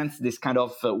represents this kind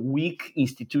of weak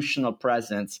institutional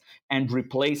presence and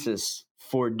replaces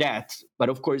for that. But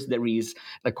of course, there is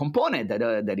a component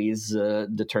that is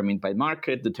determined by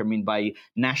market, determined by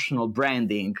national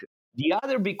branding. The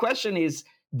other big question is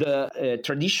the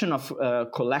tradition of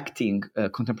collecting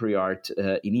contemporary art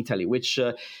in Italy, which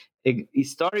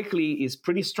historically is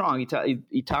pretty strong.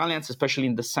 Italians, especially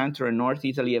in the center and north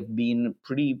Italy, have been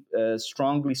pretty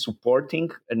strongly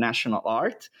supporting national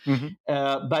art.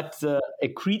 But a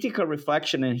critical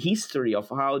reflection and history of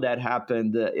how that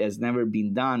happened has never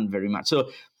been done very much. So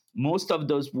most of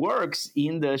those works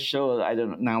in the show, I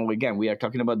don't know, now again, we are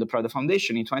talking about the Prada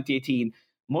Foundation in 2018,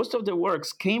 most of the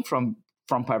works came from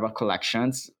private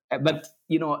collections. But,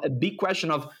 a big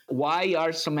question of why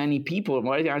are so many people,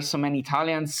 why are so many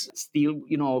Italians still,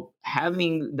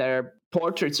 having their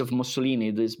portraits of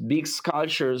Mussolini, these big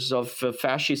sculptures of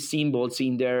fascist symbols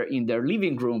in their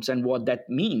living rooms, and what that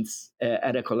means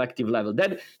at a collective level.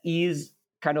 That is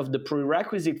kind of the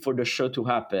prerequisite for the show to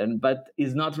happen, but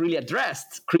is not really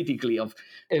addressed critically. Of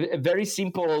a very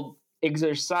simple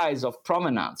exercise of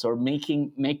provenance, or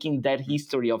making that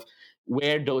history of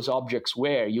where those objects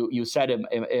were. You said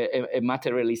a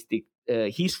materialistic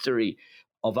history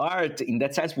of art in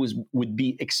that sense would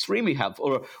be extremely helpful,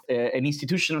 or an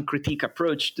institutional critique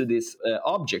approach to this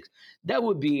object. That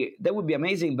would be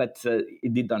amazing, but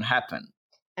it did not happen.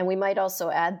 And we might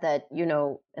also add that,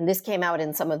 and this came out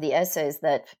in some of the essays,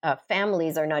 that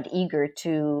families are not eager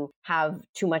to have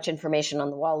too much information on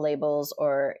the wall labels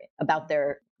or about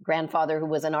their grandfather who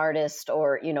was an artist,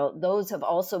 or, those have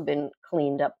also been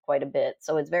cleaned up quite a bit.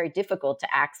 So it's very difficult to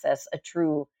access a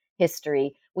true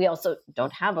history. We also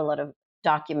don't have a lot of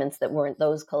documents that weren't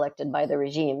those collected by the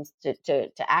regimes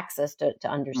to access, to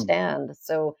understand. Mm-hmm.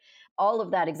 So all of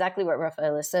that, exactly what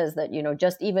Raffaele says, that,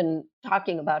 just even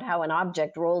talking about how an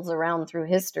object rolls around through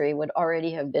history would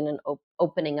already have been an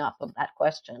opening up of that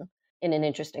question in an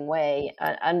interesting way.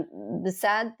 And the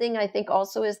sad thing, I think,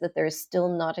 also is that there's still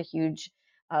not a huge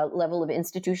level of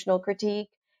institutional critique,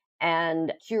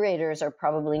 and curators are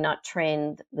probably not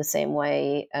trained the same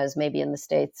way as maybe in the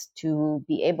States to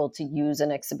be able to use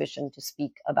an exhibition to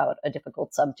speak about a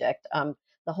difficult subject.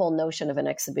 The whole notion of an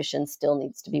exhibition still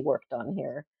needs to be worked on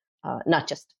here. Not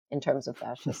just in terms of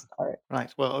fascist art.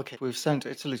 Right. Well, okay. We've sent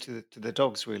Italy to the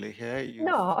dogs, really, here.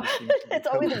 No, it's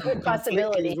always a good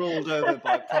possibility. Ruled over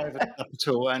by private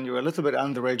capital, and you're a little bit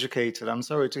undereducated. I'm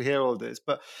sorry to hear all this.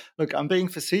 But look, I'm being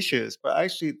facetious, but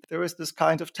actually there is this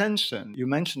kind of tension. You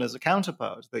mentioned as a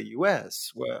counterpart the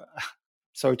US, where...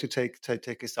 Sorry to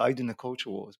take a side in the culture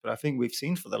wars, but I think we've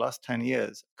seen for the last 10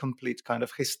 years complete kind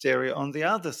of hysteria on the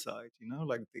other side.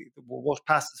 Like what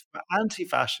passes for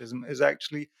anti-fascism is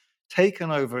actually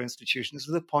taken over institutions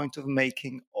to the point of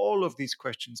making all of these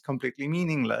questions completely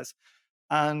meaningless.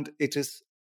 And it is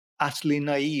utterly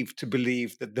naive to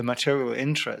believe that the material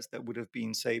interest that would have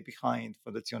been, say, behind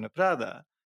Fondazione Prada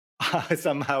are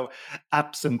somehow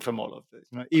absent from all of this.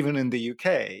 Even in the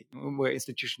UK, where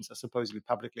institutions are supposedly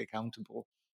publicly accountable,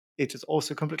 it is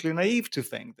also completely naive to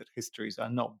think that histories are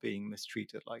not being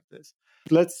mistreated like this.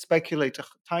 Let's speculate a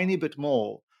tiny bit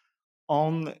more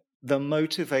on the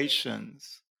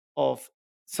motivations of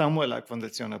somewhere like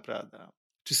Fondazione Prada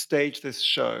to stage this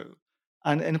show.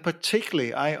 And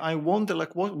particularly, I wonder,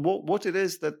 like, what it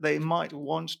is that they might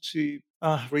want to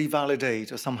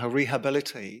revalidate or somehow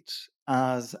rehabilitate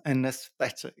as an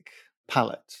aesthetic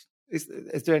palette. Is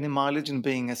there any mileage in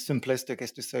being as simplistic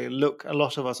as to say, look, a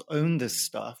lot of us own this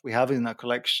stuff, we have it in our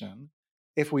collection.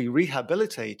 If we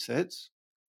rehabilitate it,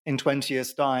 in 20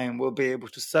 years' time, we'll be able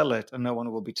to sell it, and no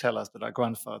one will tell us that our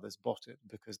grandfathers bought it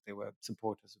because they were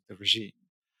supporters of the regime.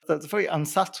 That's very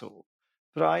unsubtle,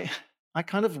 but I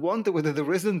kind of wonder whether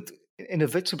there isn't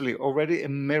inevitably already a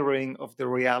mirroring of the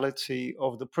reality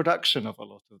of the production of a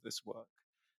lot of this work.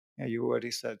 You already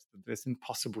said that it's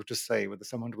impossible to say whether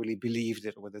someone really believed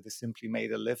it or whether they simply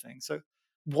made a living. So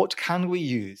what can we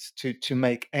use to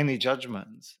make any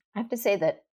judgments? I have to say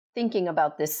that thinking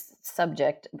about this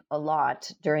subject a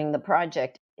lot during the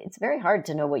project, it's very hard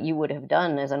to know what you would have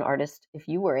done as an artist if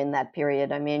you were in that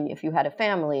period. I mean, if you had a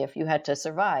family, if you had to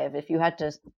survive, if you had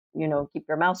to, keep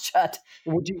your mouth shut,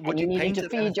 would you needed to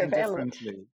feed your family.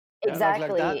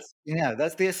 Exactly.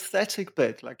 That's the aesthetic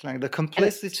bit, like the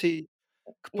complicity.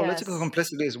 Political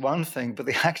complicity is one thing, but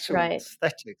the actual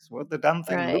aesthetics, what the damn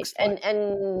thing looks like.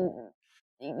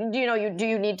 And do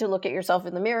you need to look at yourself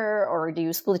in the mirror, or do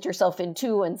you split yourself in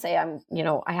two and say,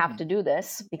 I have to do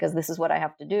this because this is what I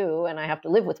have to do, and I have to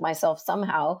live with myself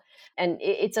somehow. And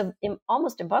it's an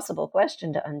almost impossible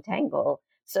question to untangle.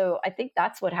 So I think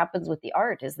that's what happens with the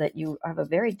art, is that you have a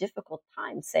very difficult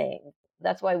time saying.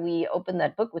 That's why we opened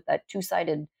that book with that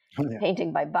two-sided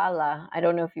painting by Balla. I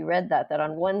don't know if you read that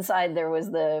on one side there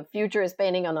was the futurist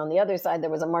painting, and on the other side there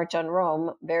was a March on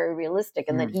Rome, very realistic,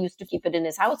 and that he used to keep it in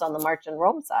his house on the March on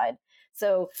Rome side.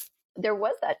 So there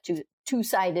was that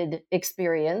two-sided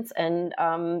experience, and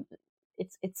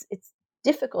it's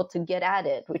difficult to get at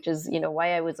it, which is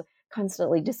why I was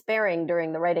constantly despairing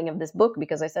during the writing of this book,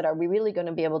 because I said, are we really going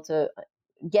to be able to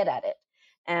get at it?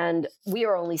 And we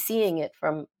are only seeing it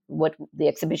from what the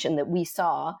exhibition that we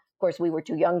saw. Of course, we were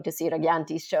too young to see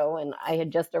Raganti's show, and I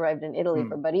had just arrived in Italy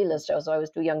for Barilla's show, so I was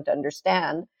too young to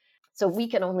understand. So we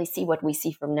can only see what we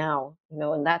see from now,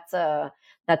 and that's a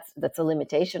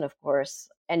limitation, of course.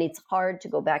 And it's hard to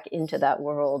go back into that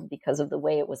world because of the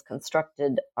way it was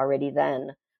constructed already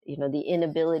then. The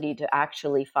inability to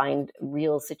actually find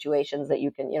real situations that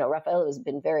you can, Raffaele has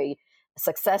been very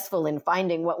successful in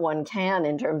finding what one can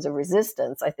in terms of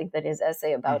resistance. I think that his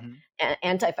essay about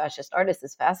anti-fascist artists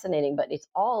is fascinating, but it's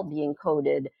all being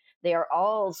coded. They are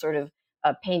all sort of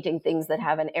painting things that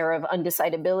have an air of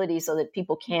undecidability so that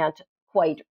people can't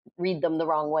quite read them the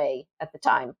wrong way at the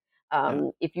time.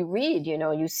 If you read,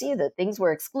 you see that things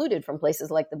were excluded from places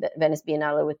like the Venice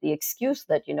Biennale with the excuse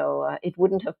that, it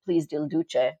wouldn't have pleased Il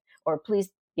Duce, or please,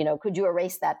 could you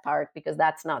erase that part because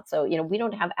that's not so, we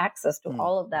don't have access to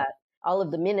all of that, all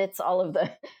of the minutes, all of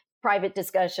the private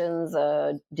discussions.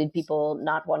 Did people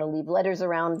not want to leave letters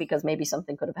around because maybe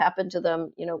something could have happened to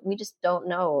them? We just don't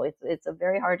know. It's a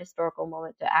very hard historical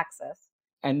moment to access.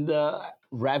 And the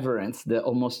reverence, the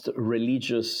almost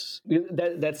religious,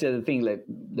 that's the other thing that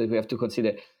we have to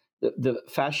consider. The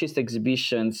fascist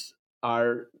exhibitions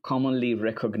are commonly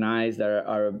recognized,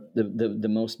 are the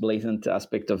most blatant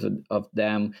aspect of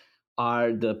them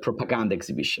are the propaganda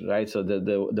exhibition, right? So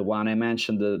the one I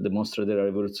mentioned, the Mostra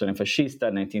della Rivoluzione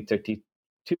Fascista,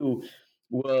 1932,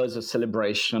 was a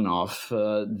celebration of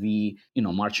the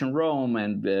March on Rome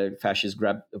and fascist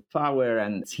grab of power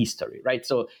and its history, right?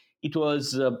 So it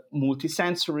was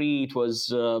multisensory, it was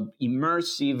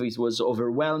immersive, it was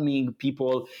overwhelming.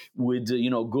 People would,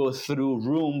 go through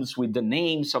rooms with the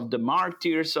names of the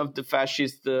martyrs of the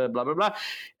fascist, blah, blah, blah.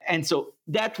 And so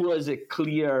that was a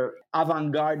clear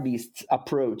avant-gardist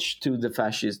approach to the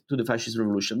fascist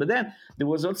revolution. But then there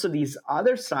was also this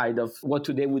other side of what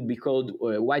today would be called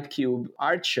white cube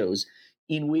art shows,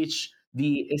 in which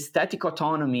the aesthetic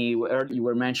autonomy, where you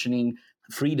were mentioning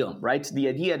freedom, right? The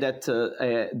idea that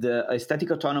the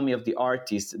aesthetic autonomy of the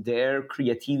artist, their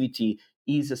creativity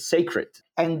is sacred.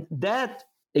 And that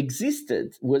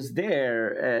existed, was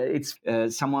there. It's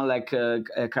someone like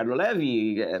Carlo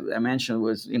Levi, I mentioned,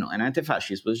 was, an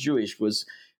anti-fascist, was Jewish,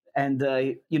 and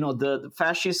the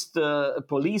fascist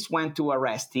police went to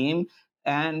arrest him.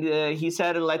 And he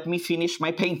said, "Let me finish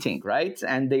my painting," right?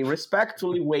 And they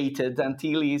respectfully waited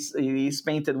until his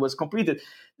painting was completed.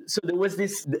 So there was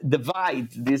this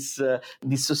divide, this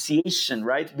dissociation,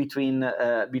 right, between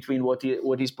what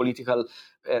is political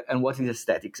and what is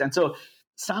aesthetics. And so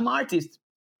some artists,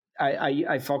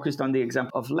 I focused on the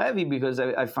example of Levi because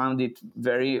I found it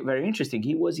very, very interesting.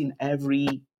 He was in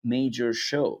every major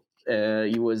show.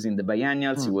 He was in the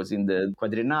biennials. He was in the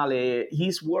quadriennale.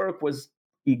 His work was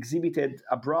exhibited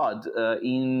abroad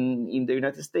in the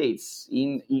United States,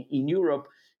 in Europe,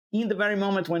 in the very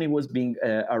moment when he was being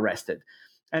arrested.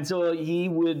 And so he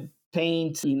would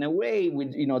paint in a way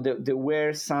with, there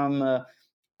were some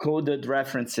coded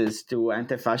references to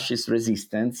anti-fascist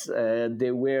resistance.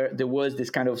 There was this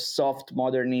kind of soft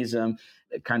modernism,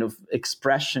 kind of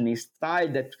expressionist style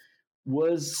that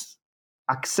was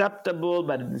acceptable,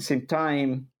 but at the same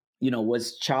time,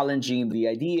 was challenging the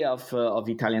idea of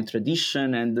Italian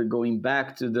tradition and going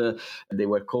back to they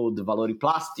were called the valori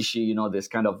plastici, this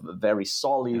kind of very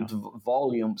solid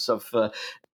volumes of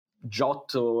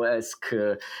Giotto-esque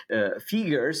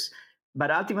figures.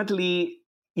 But ultimately,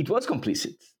 it was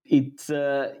complicit. It's,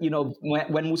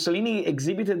 when Mussolini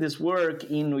exhibited this work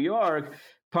in New York,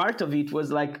 part of it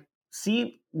was like,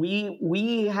 see,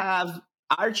 we have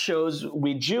art shows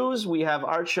with Jews, we have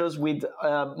art shows with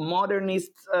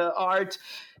modernist art.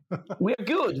 We are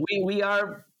good. We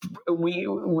are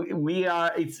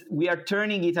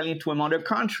turning Italy into a modern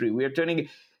country.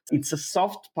 It's a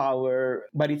soft power,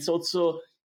 but it's also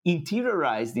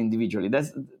interiorized individually.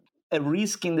 That's a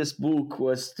risk in this book,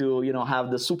 was to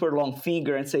have the super long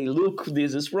finger and say, look,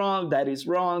 this is wrong, that is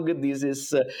wrong, this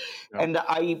is and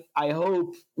I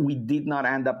hope we did not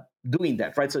end up doing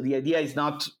that, right? So the idea is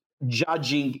not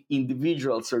judging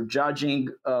individuals or judging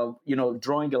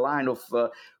drawing a line of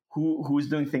who's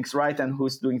doing things right and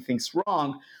who's doing things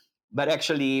wrong, but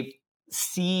actually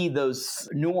see those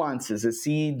nuances and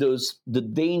see the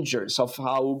dangers of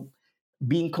how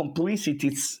being complicit,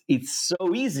 it's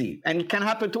so easy, and it can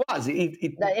happen to us.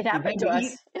 It happened to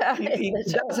us.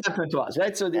 It does happen to us,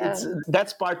 right? So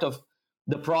that's part of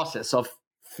the process of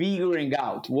figuring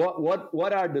out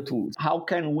what are the tools. How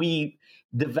can we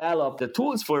develop the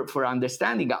tools for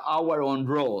understanding our own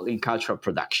role in cultural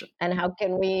production? And how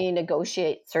can we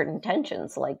negotiate certain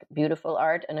tensions, like beautiful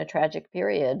art and a tragic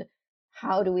period?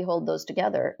 How do we hold those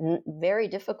together? Very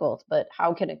difficult, but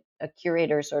how can a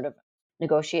curator sort of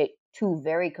negotiate two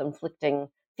very conflicting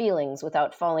feelings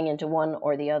without falling into one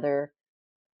or the other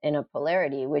in a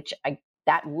polarity, which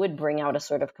that would bring out a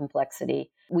sort of complexity.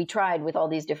 We tried with all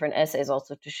these different essays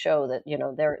also to show that,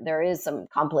 there is some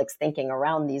complex thinking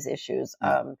around these issues.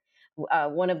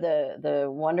 One of the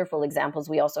wonderful examples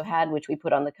we also had, which we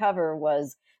put on the cover,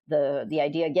 was the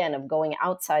idea again of going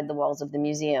outside the walls of the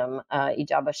museum,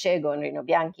 Ijaba Shego and Rino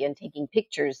Bianchi, and taking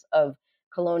pictures of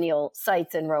colonial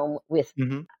sites in Rome with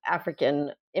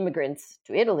African immigrants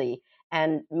to Italy,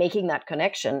 and making that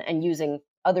connection and using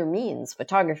other means,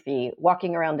 photography,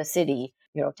 walking around a city,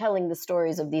 telling the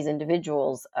stories of these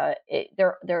individuals.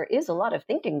 There is a lot of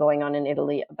thinking going on in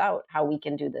Italy about how we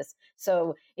can do this.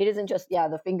 So it isn't just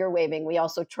the finger waving. We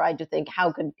also tried to think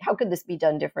how could this be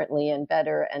done differently and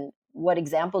better, and what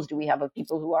examples do we have of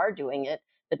people who are doing it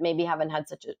but maybe haven't had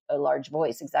such a large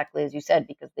voice, exactly as you said,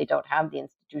 because they don't have the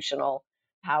institutional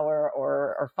power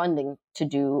or funding to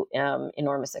do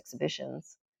enormous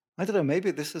exhibitions. I don't know,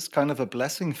 maybe this is kind of a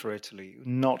blessing for Italy,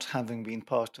 not having been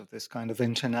part of this kind of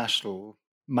international,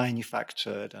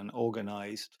 manufactured and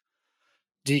organized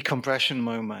decompression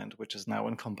moment, which has now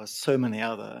encompassed so many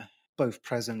other, both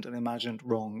present and imagined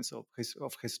wrongs of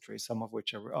history, some of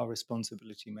which are our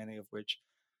responsibility, many of which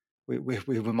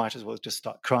we might as well just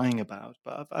start crying about.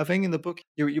 But I think in the book,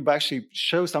 you actually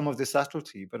show some of this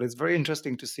subtlety, but it's very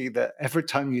interesting to see that every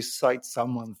time you cite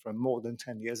someone from more than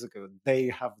 10 years ago, they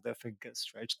have their fingers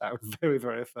stretched out very,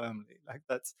 very firmly. Like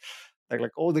that's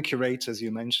like all the curators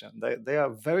you mentioned, they are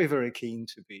very, very keen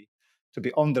to be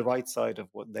on the right side of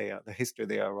what they are, the history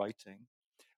they are writing.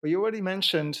 But you already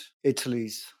mentioned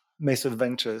Italy's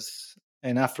misadventures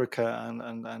in Africa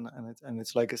and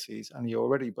its legacies, and you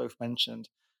already both mentioned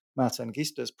Matt and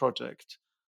Gista's project.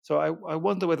 So I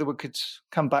wonder whether we could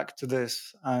come back to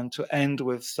this and to end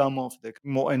with some of the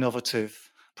more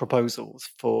innovative proposals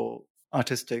for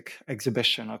artistic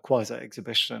exhibition or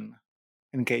quasi-exhibition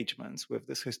engagements with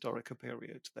this historical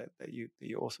period that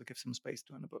you also give some space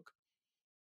to in the book.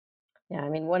 Yeah, I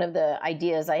mean, one of the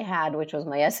ideas I had, which was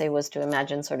my essay, was to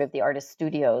imagine sort of the artist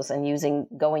studios and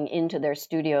going into their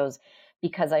studios,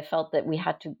 because I felt that we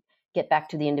had to get back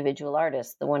to the individual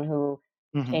artist, the one who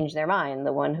changed their mind,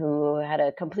 the one who had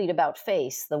a complete about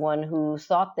face, the one who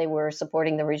thought they were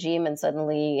supporting the regime and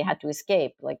suddenly had to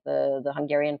escape, like the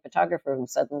Hungarian photographer who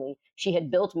suddenly, she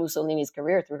had built Mussolini's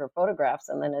career through her photographs,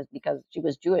 and then because she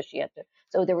was Jewish, she had to.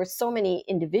 So there were so many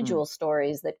individual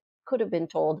stories that could have been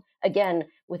told, again,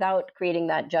 without creating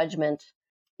that judgment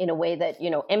in a way that,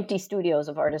 empty studios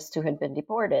of artists who had been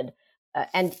deported.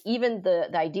 And even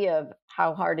the idea of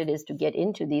how hard it is to get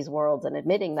into these worlds, and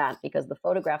admitting that, because the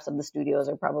photographs of the studios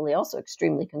are probably also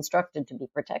extremely constructed to be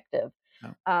protective.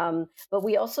 But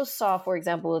we also saw, for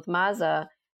example, with Maza,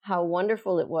 how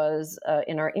wonderful it was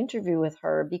in our interview with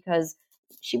her, because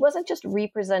she wasn't just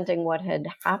representing what had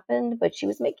happened, but she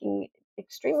was making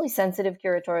extremely sensitive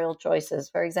curatorial choices.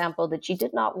 For example, that she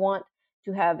did not want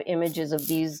to have images of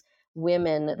these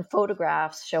women, the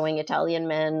photographs showing Italian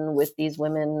men with these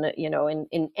women,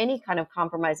 in any kind of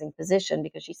compromising position,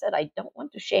 because she said, I don't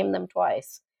want to shame them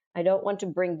twice. I don't want to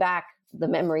bring back the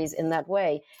memories in that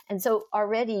way. And so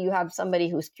already you have somebody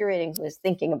who's curating, who is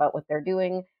thinking about what they're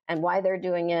doing and why they're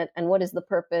doing it and what is the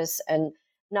purpose, and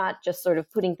not just sort of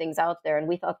putting things out there. And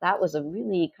we thought that was a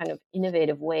really kind of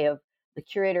innovative way of the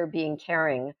curator being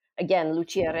caring. Again,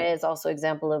 Lucia Re is also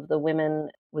example of the women,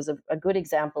 was a good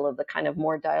example of the kind of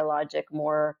more dialogic,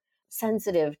 more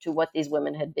sensitive to what these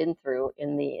women had been through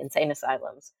in the insane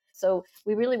asylums. So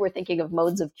we really were thinking of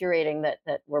modes of curating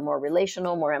that were more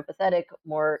relational, more empathetic,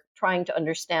 more trying to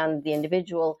understand the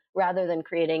individual, rather than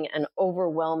creating an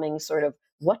overwhelming sort of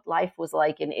what life was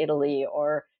like in Italy,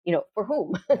 or, for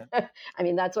whom. Yeah. I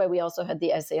mean, that's why we also had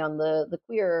the essay on the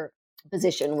queer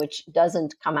position, which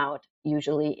doesn't come out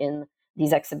usually in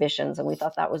these exhibitions. And we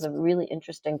thought that was a really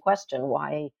interesting question.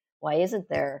 Why isn't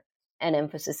there an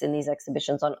emphasis in these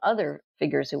exhibitions on other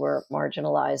figures who were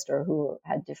marginalized or who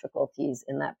had difficulties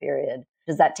in that period?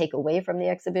 Does that take away from the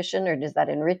exhibition, or does that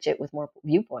enrich it with more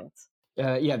viewpoints?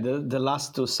 The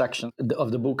last two sections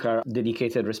of the book are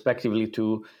dedicated respectively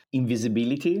to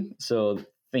invisibility. So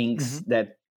things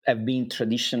that have been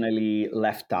traditionally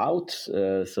left out.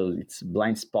 So it's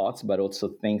blind spots, but also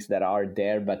things that are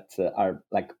there, but are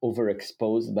like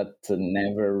overexposed, but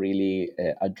never really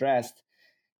addressed.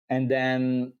 And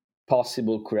then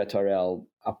possible curatorial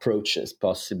approaches,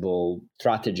 possible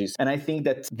strategies. And I think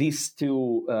that these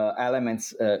two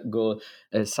elements go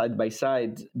side by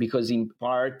side, because in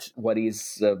part, what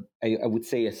is, I would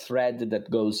say, a thread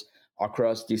that goes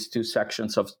across these two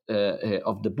sections of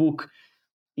the book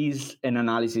is an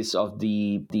analysis of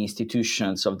the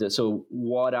institutions of so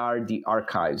what are the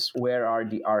archives? Where are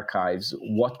the archives?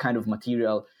 What kind of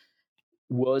material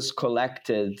was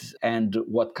collected and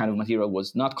what kind of material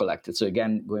was not collected. So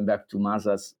again, going back to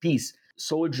Masa's piece,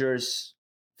 soldiers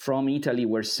from Italy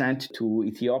were sent to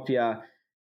Ethiopia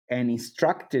and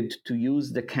instructed to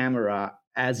use the camera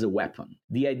as a weapon.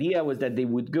 The idea was that they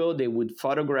would go, they would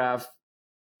photograph,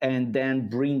 and then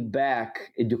bring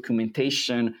back a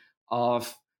documentation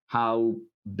of how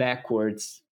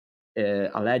backwards,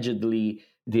 allegedly,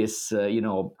 this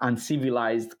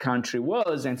uncivilized country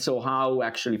was, and so how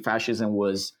actually fascism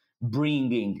was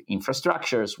bringing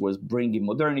infrastructures, was bringing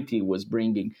modernity, was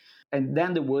bringing, and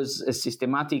then there was a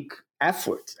systematic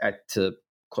effort at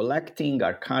collecting,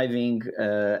 archiving,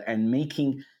 and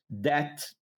making that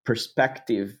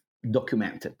perspective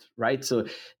documented, right? So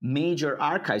major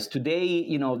archives today,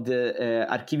 the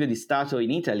Archivio di Stato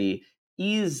in Italy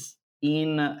is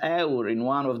in Eur, in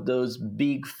one of those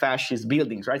big fascist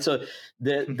buildings, right? So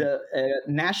the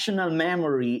national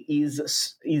memory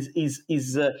is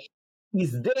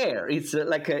there. It's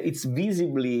it's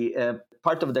visibly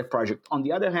part of that project. On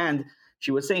the other hand,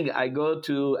 she was saying, I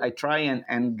try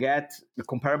and get the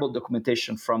comparable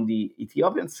documentation from the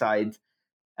Ethiopian side,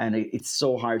 and it's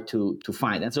so hard to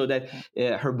find. And so that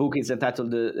her book is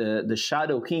entitled the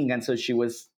Shadow King, and so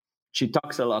she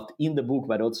talks a lot in the book,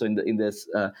 but also in this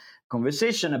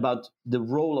conversation about the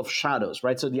role of shadows,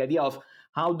 right? So the idea of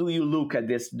how do you look at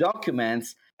these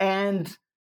documents and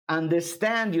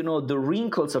understand, the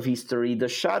wrinkles of history, the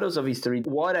shadows of history,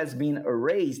 what has been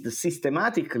erased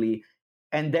systematically,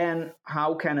 and then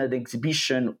how can an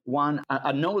exhibition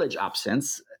acknowledge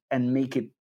absence and make it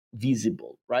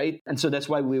visible, right? And so that's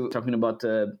why we were talking about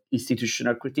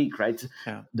institutional critique, right?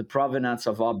 Yeah. The provenance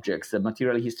of objects, the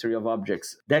material history of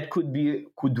objects, that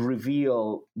could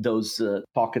reveal those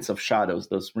pockets of shadows,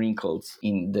 those wrinkles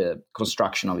in the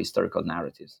construction of historical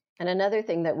narratives. And another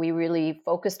thing that we really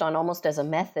focused on almost as a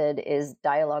method is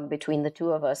dialogue between the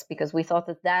two of us, because we thought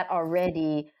that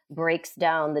already breaks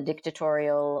down the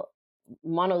dictatorial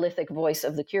monolithic voice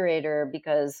of the curator,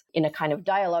 because in a kind of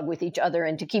dialogue with each other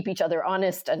and to keep each other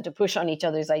honest and to push on each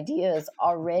other's ideas,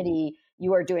 already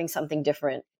you are doing something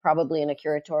different, probably in a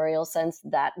curatorial sense.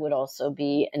 That would also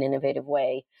be an innovative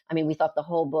way. I mean, we thought the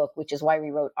whole book, which is why we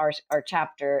wrote our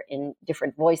chapter in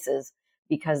different voices,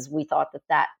 because we thought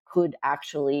that could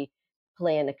actually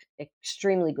play an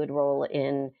extremely good role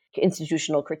in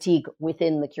institutional critique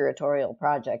within the curatorial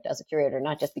project as a curator,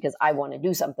 not just because I want to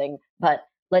do something, but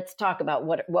let's talk about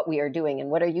what we are doing and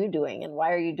what are you doing and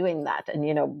why are you doing that,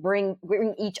 and bring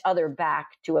each other back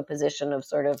to a position of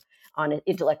sort of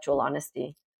intellectual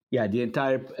honesty. Yeah, the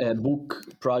entire book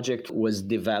project was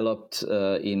developed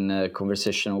in a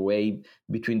conversational way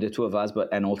between the two of us,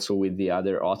 and also with the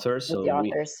other authors. With the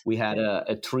authors. We had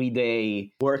a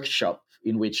 3-day workshop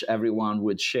in which everyone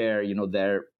would share,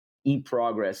 their in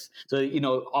progress. So,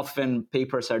 often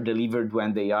papers are delivered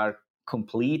when they are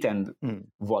complete, and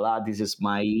voila, this is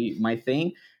my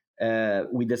thing.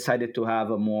 We decided to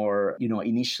have a more,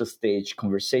 initial stage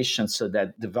conversation so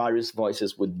that the various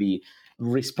voices would be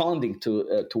responding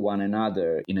to one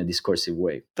another in a discursive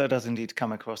way. That does indeed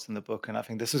come across in the book, and I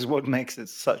think this is what makes it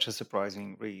such a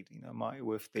surprising read.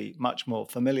 With the much more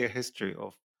familiar history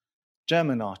of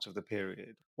German art of the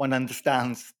period, one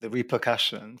understands the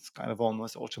repercussions kind of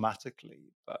almost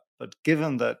automatically. But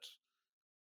given that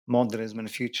modernism and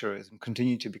futurism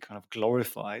continue to be kind of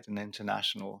glorified in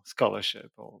international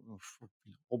scholarship or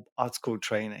art school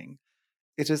training,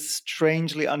 it is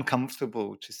strangely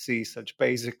uncomfortable to see such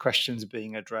basic questions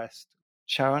being addressed.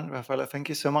 Sharon, Raffaele, thank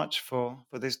you so much for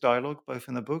this dialogue, both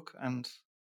in the book and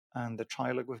the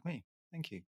trialogue with me.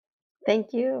 Thank you.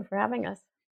 Thank you for having us.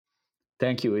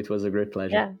 Thank you. It was a great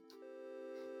pleasure. Yeah.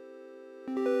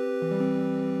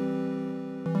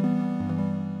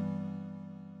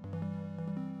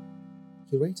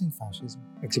 Curating Fascism,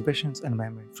 Exhibitions and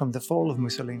Memory from the Fall of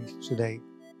Mussolini to Today,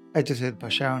 edited by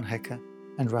Sharon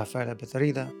and Raffaele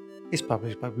Bedarida, is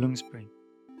published by Bloomsbury.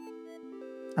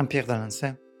 I'm Pierre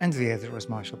Delancey, and the editor is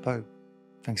Marshall Poe.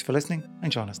 Thanks for listening,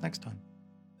 and join us next time.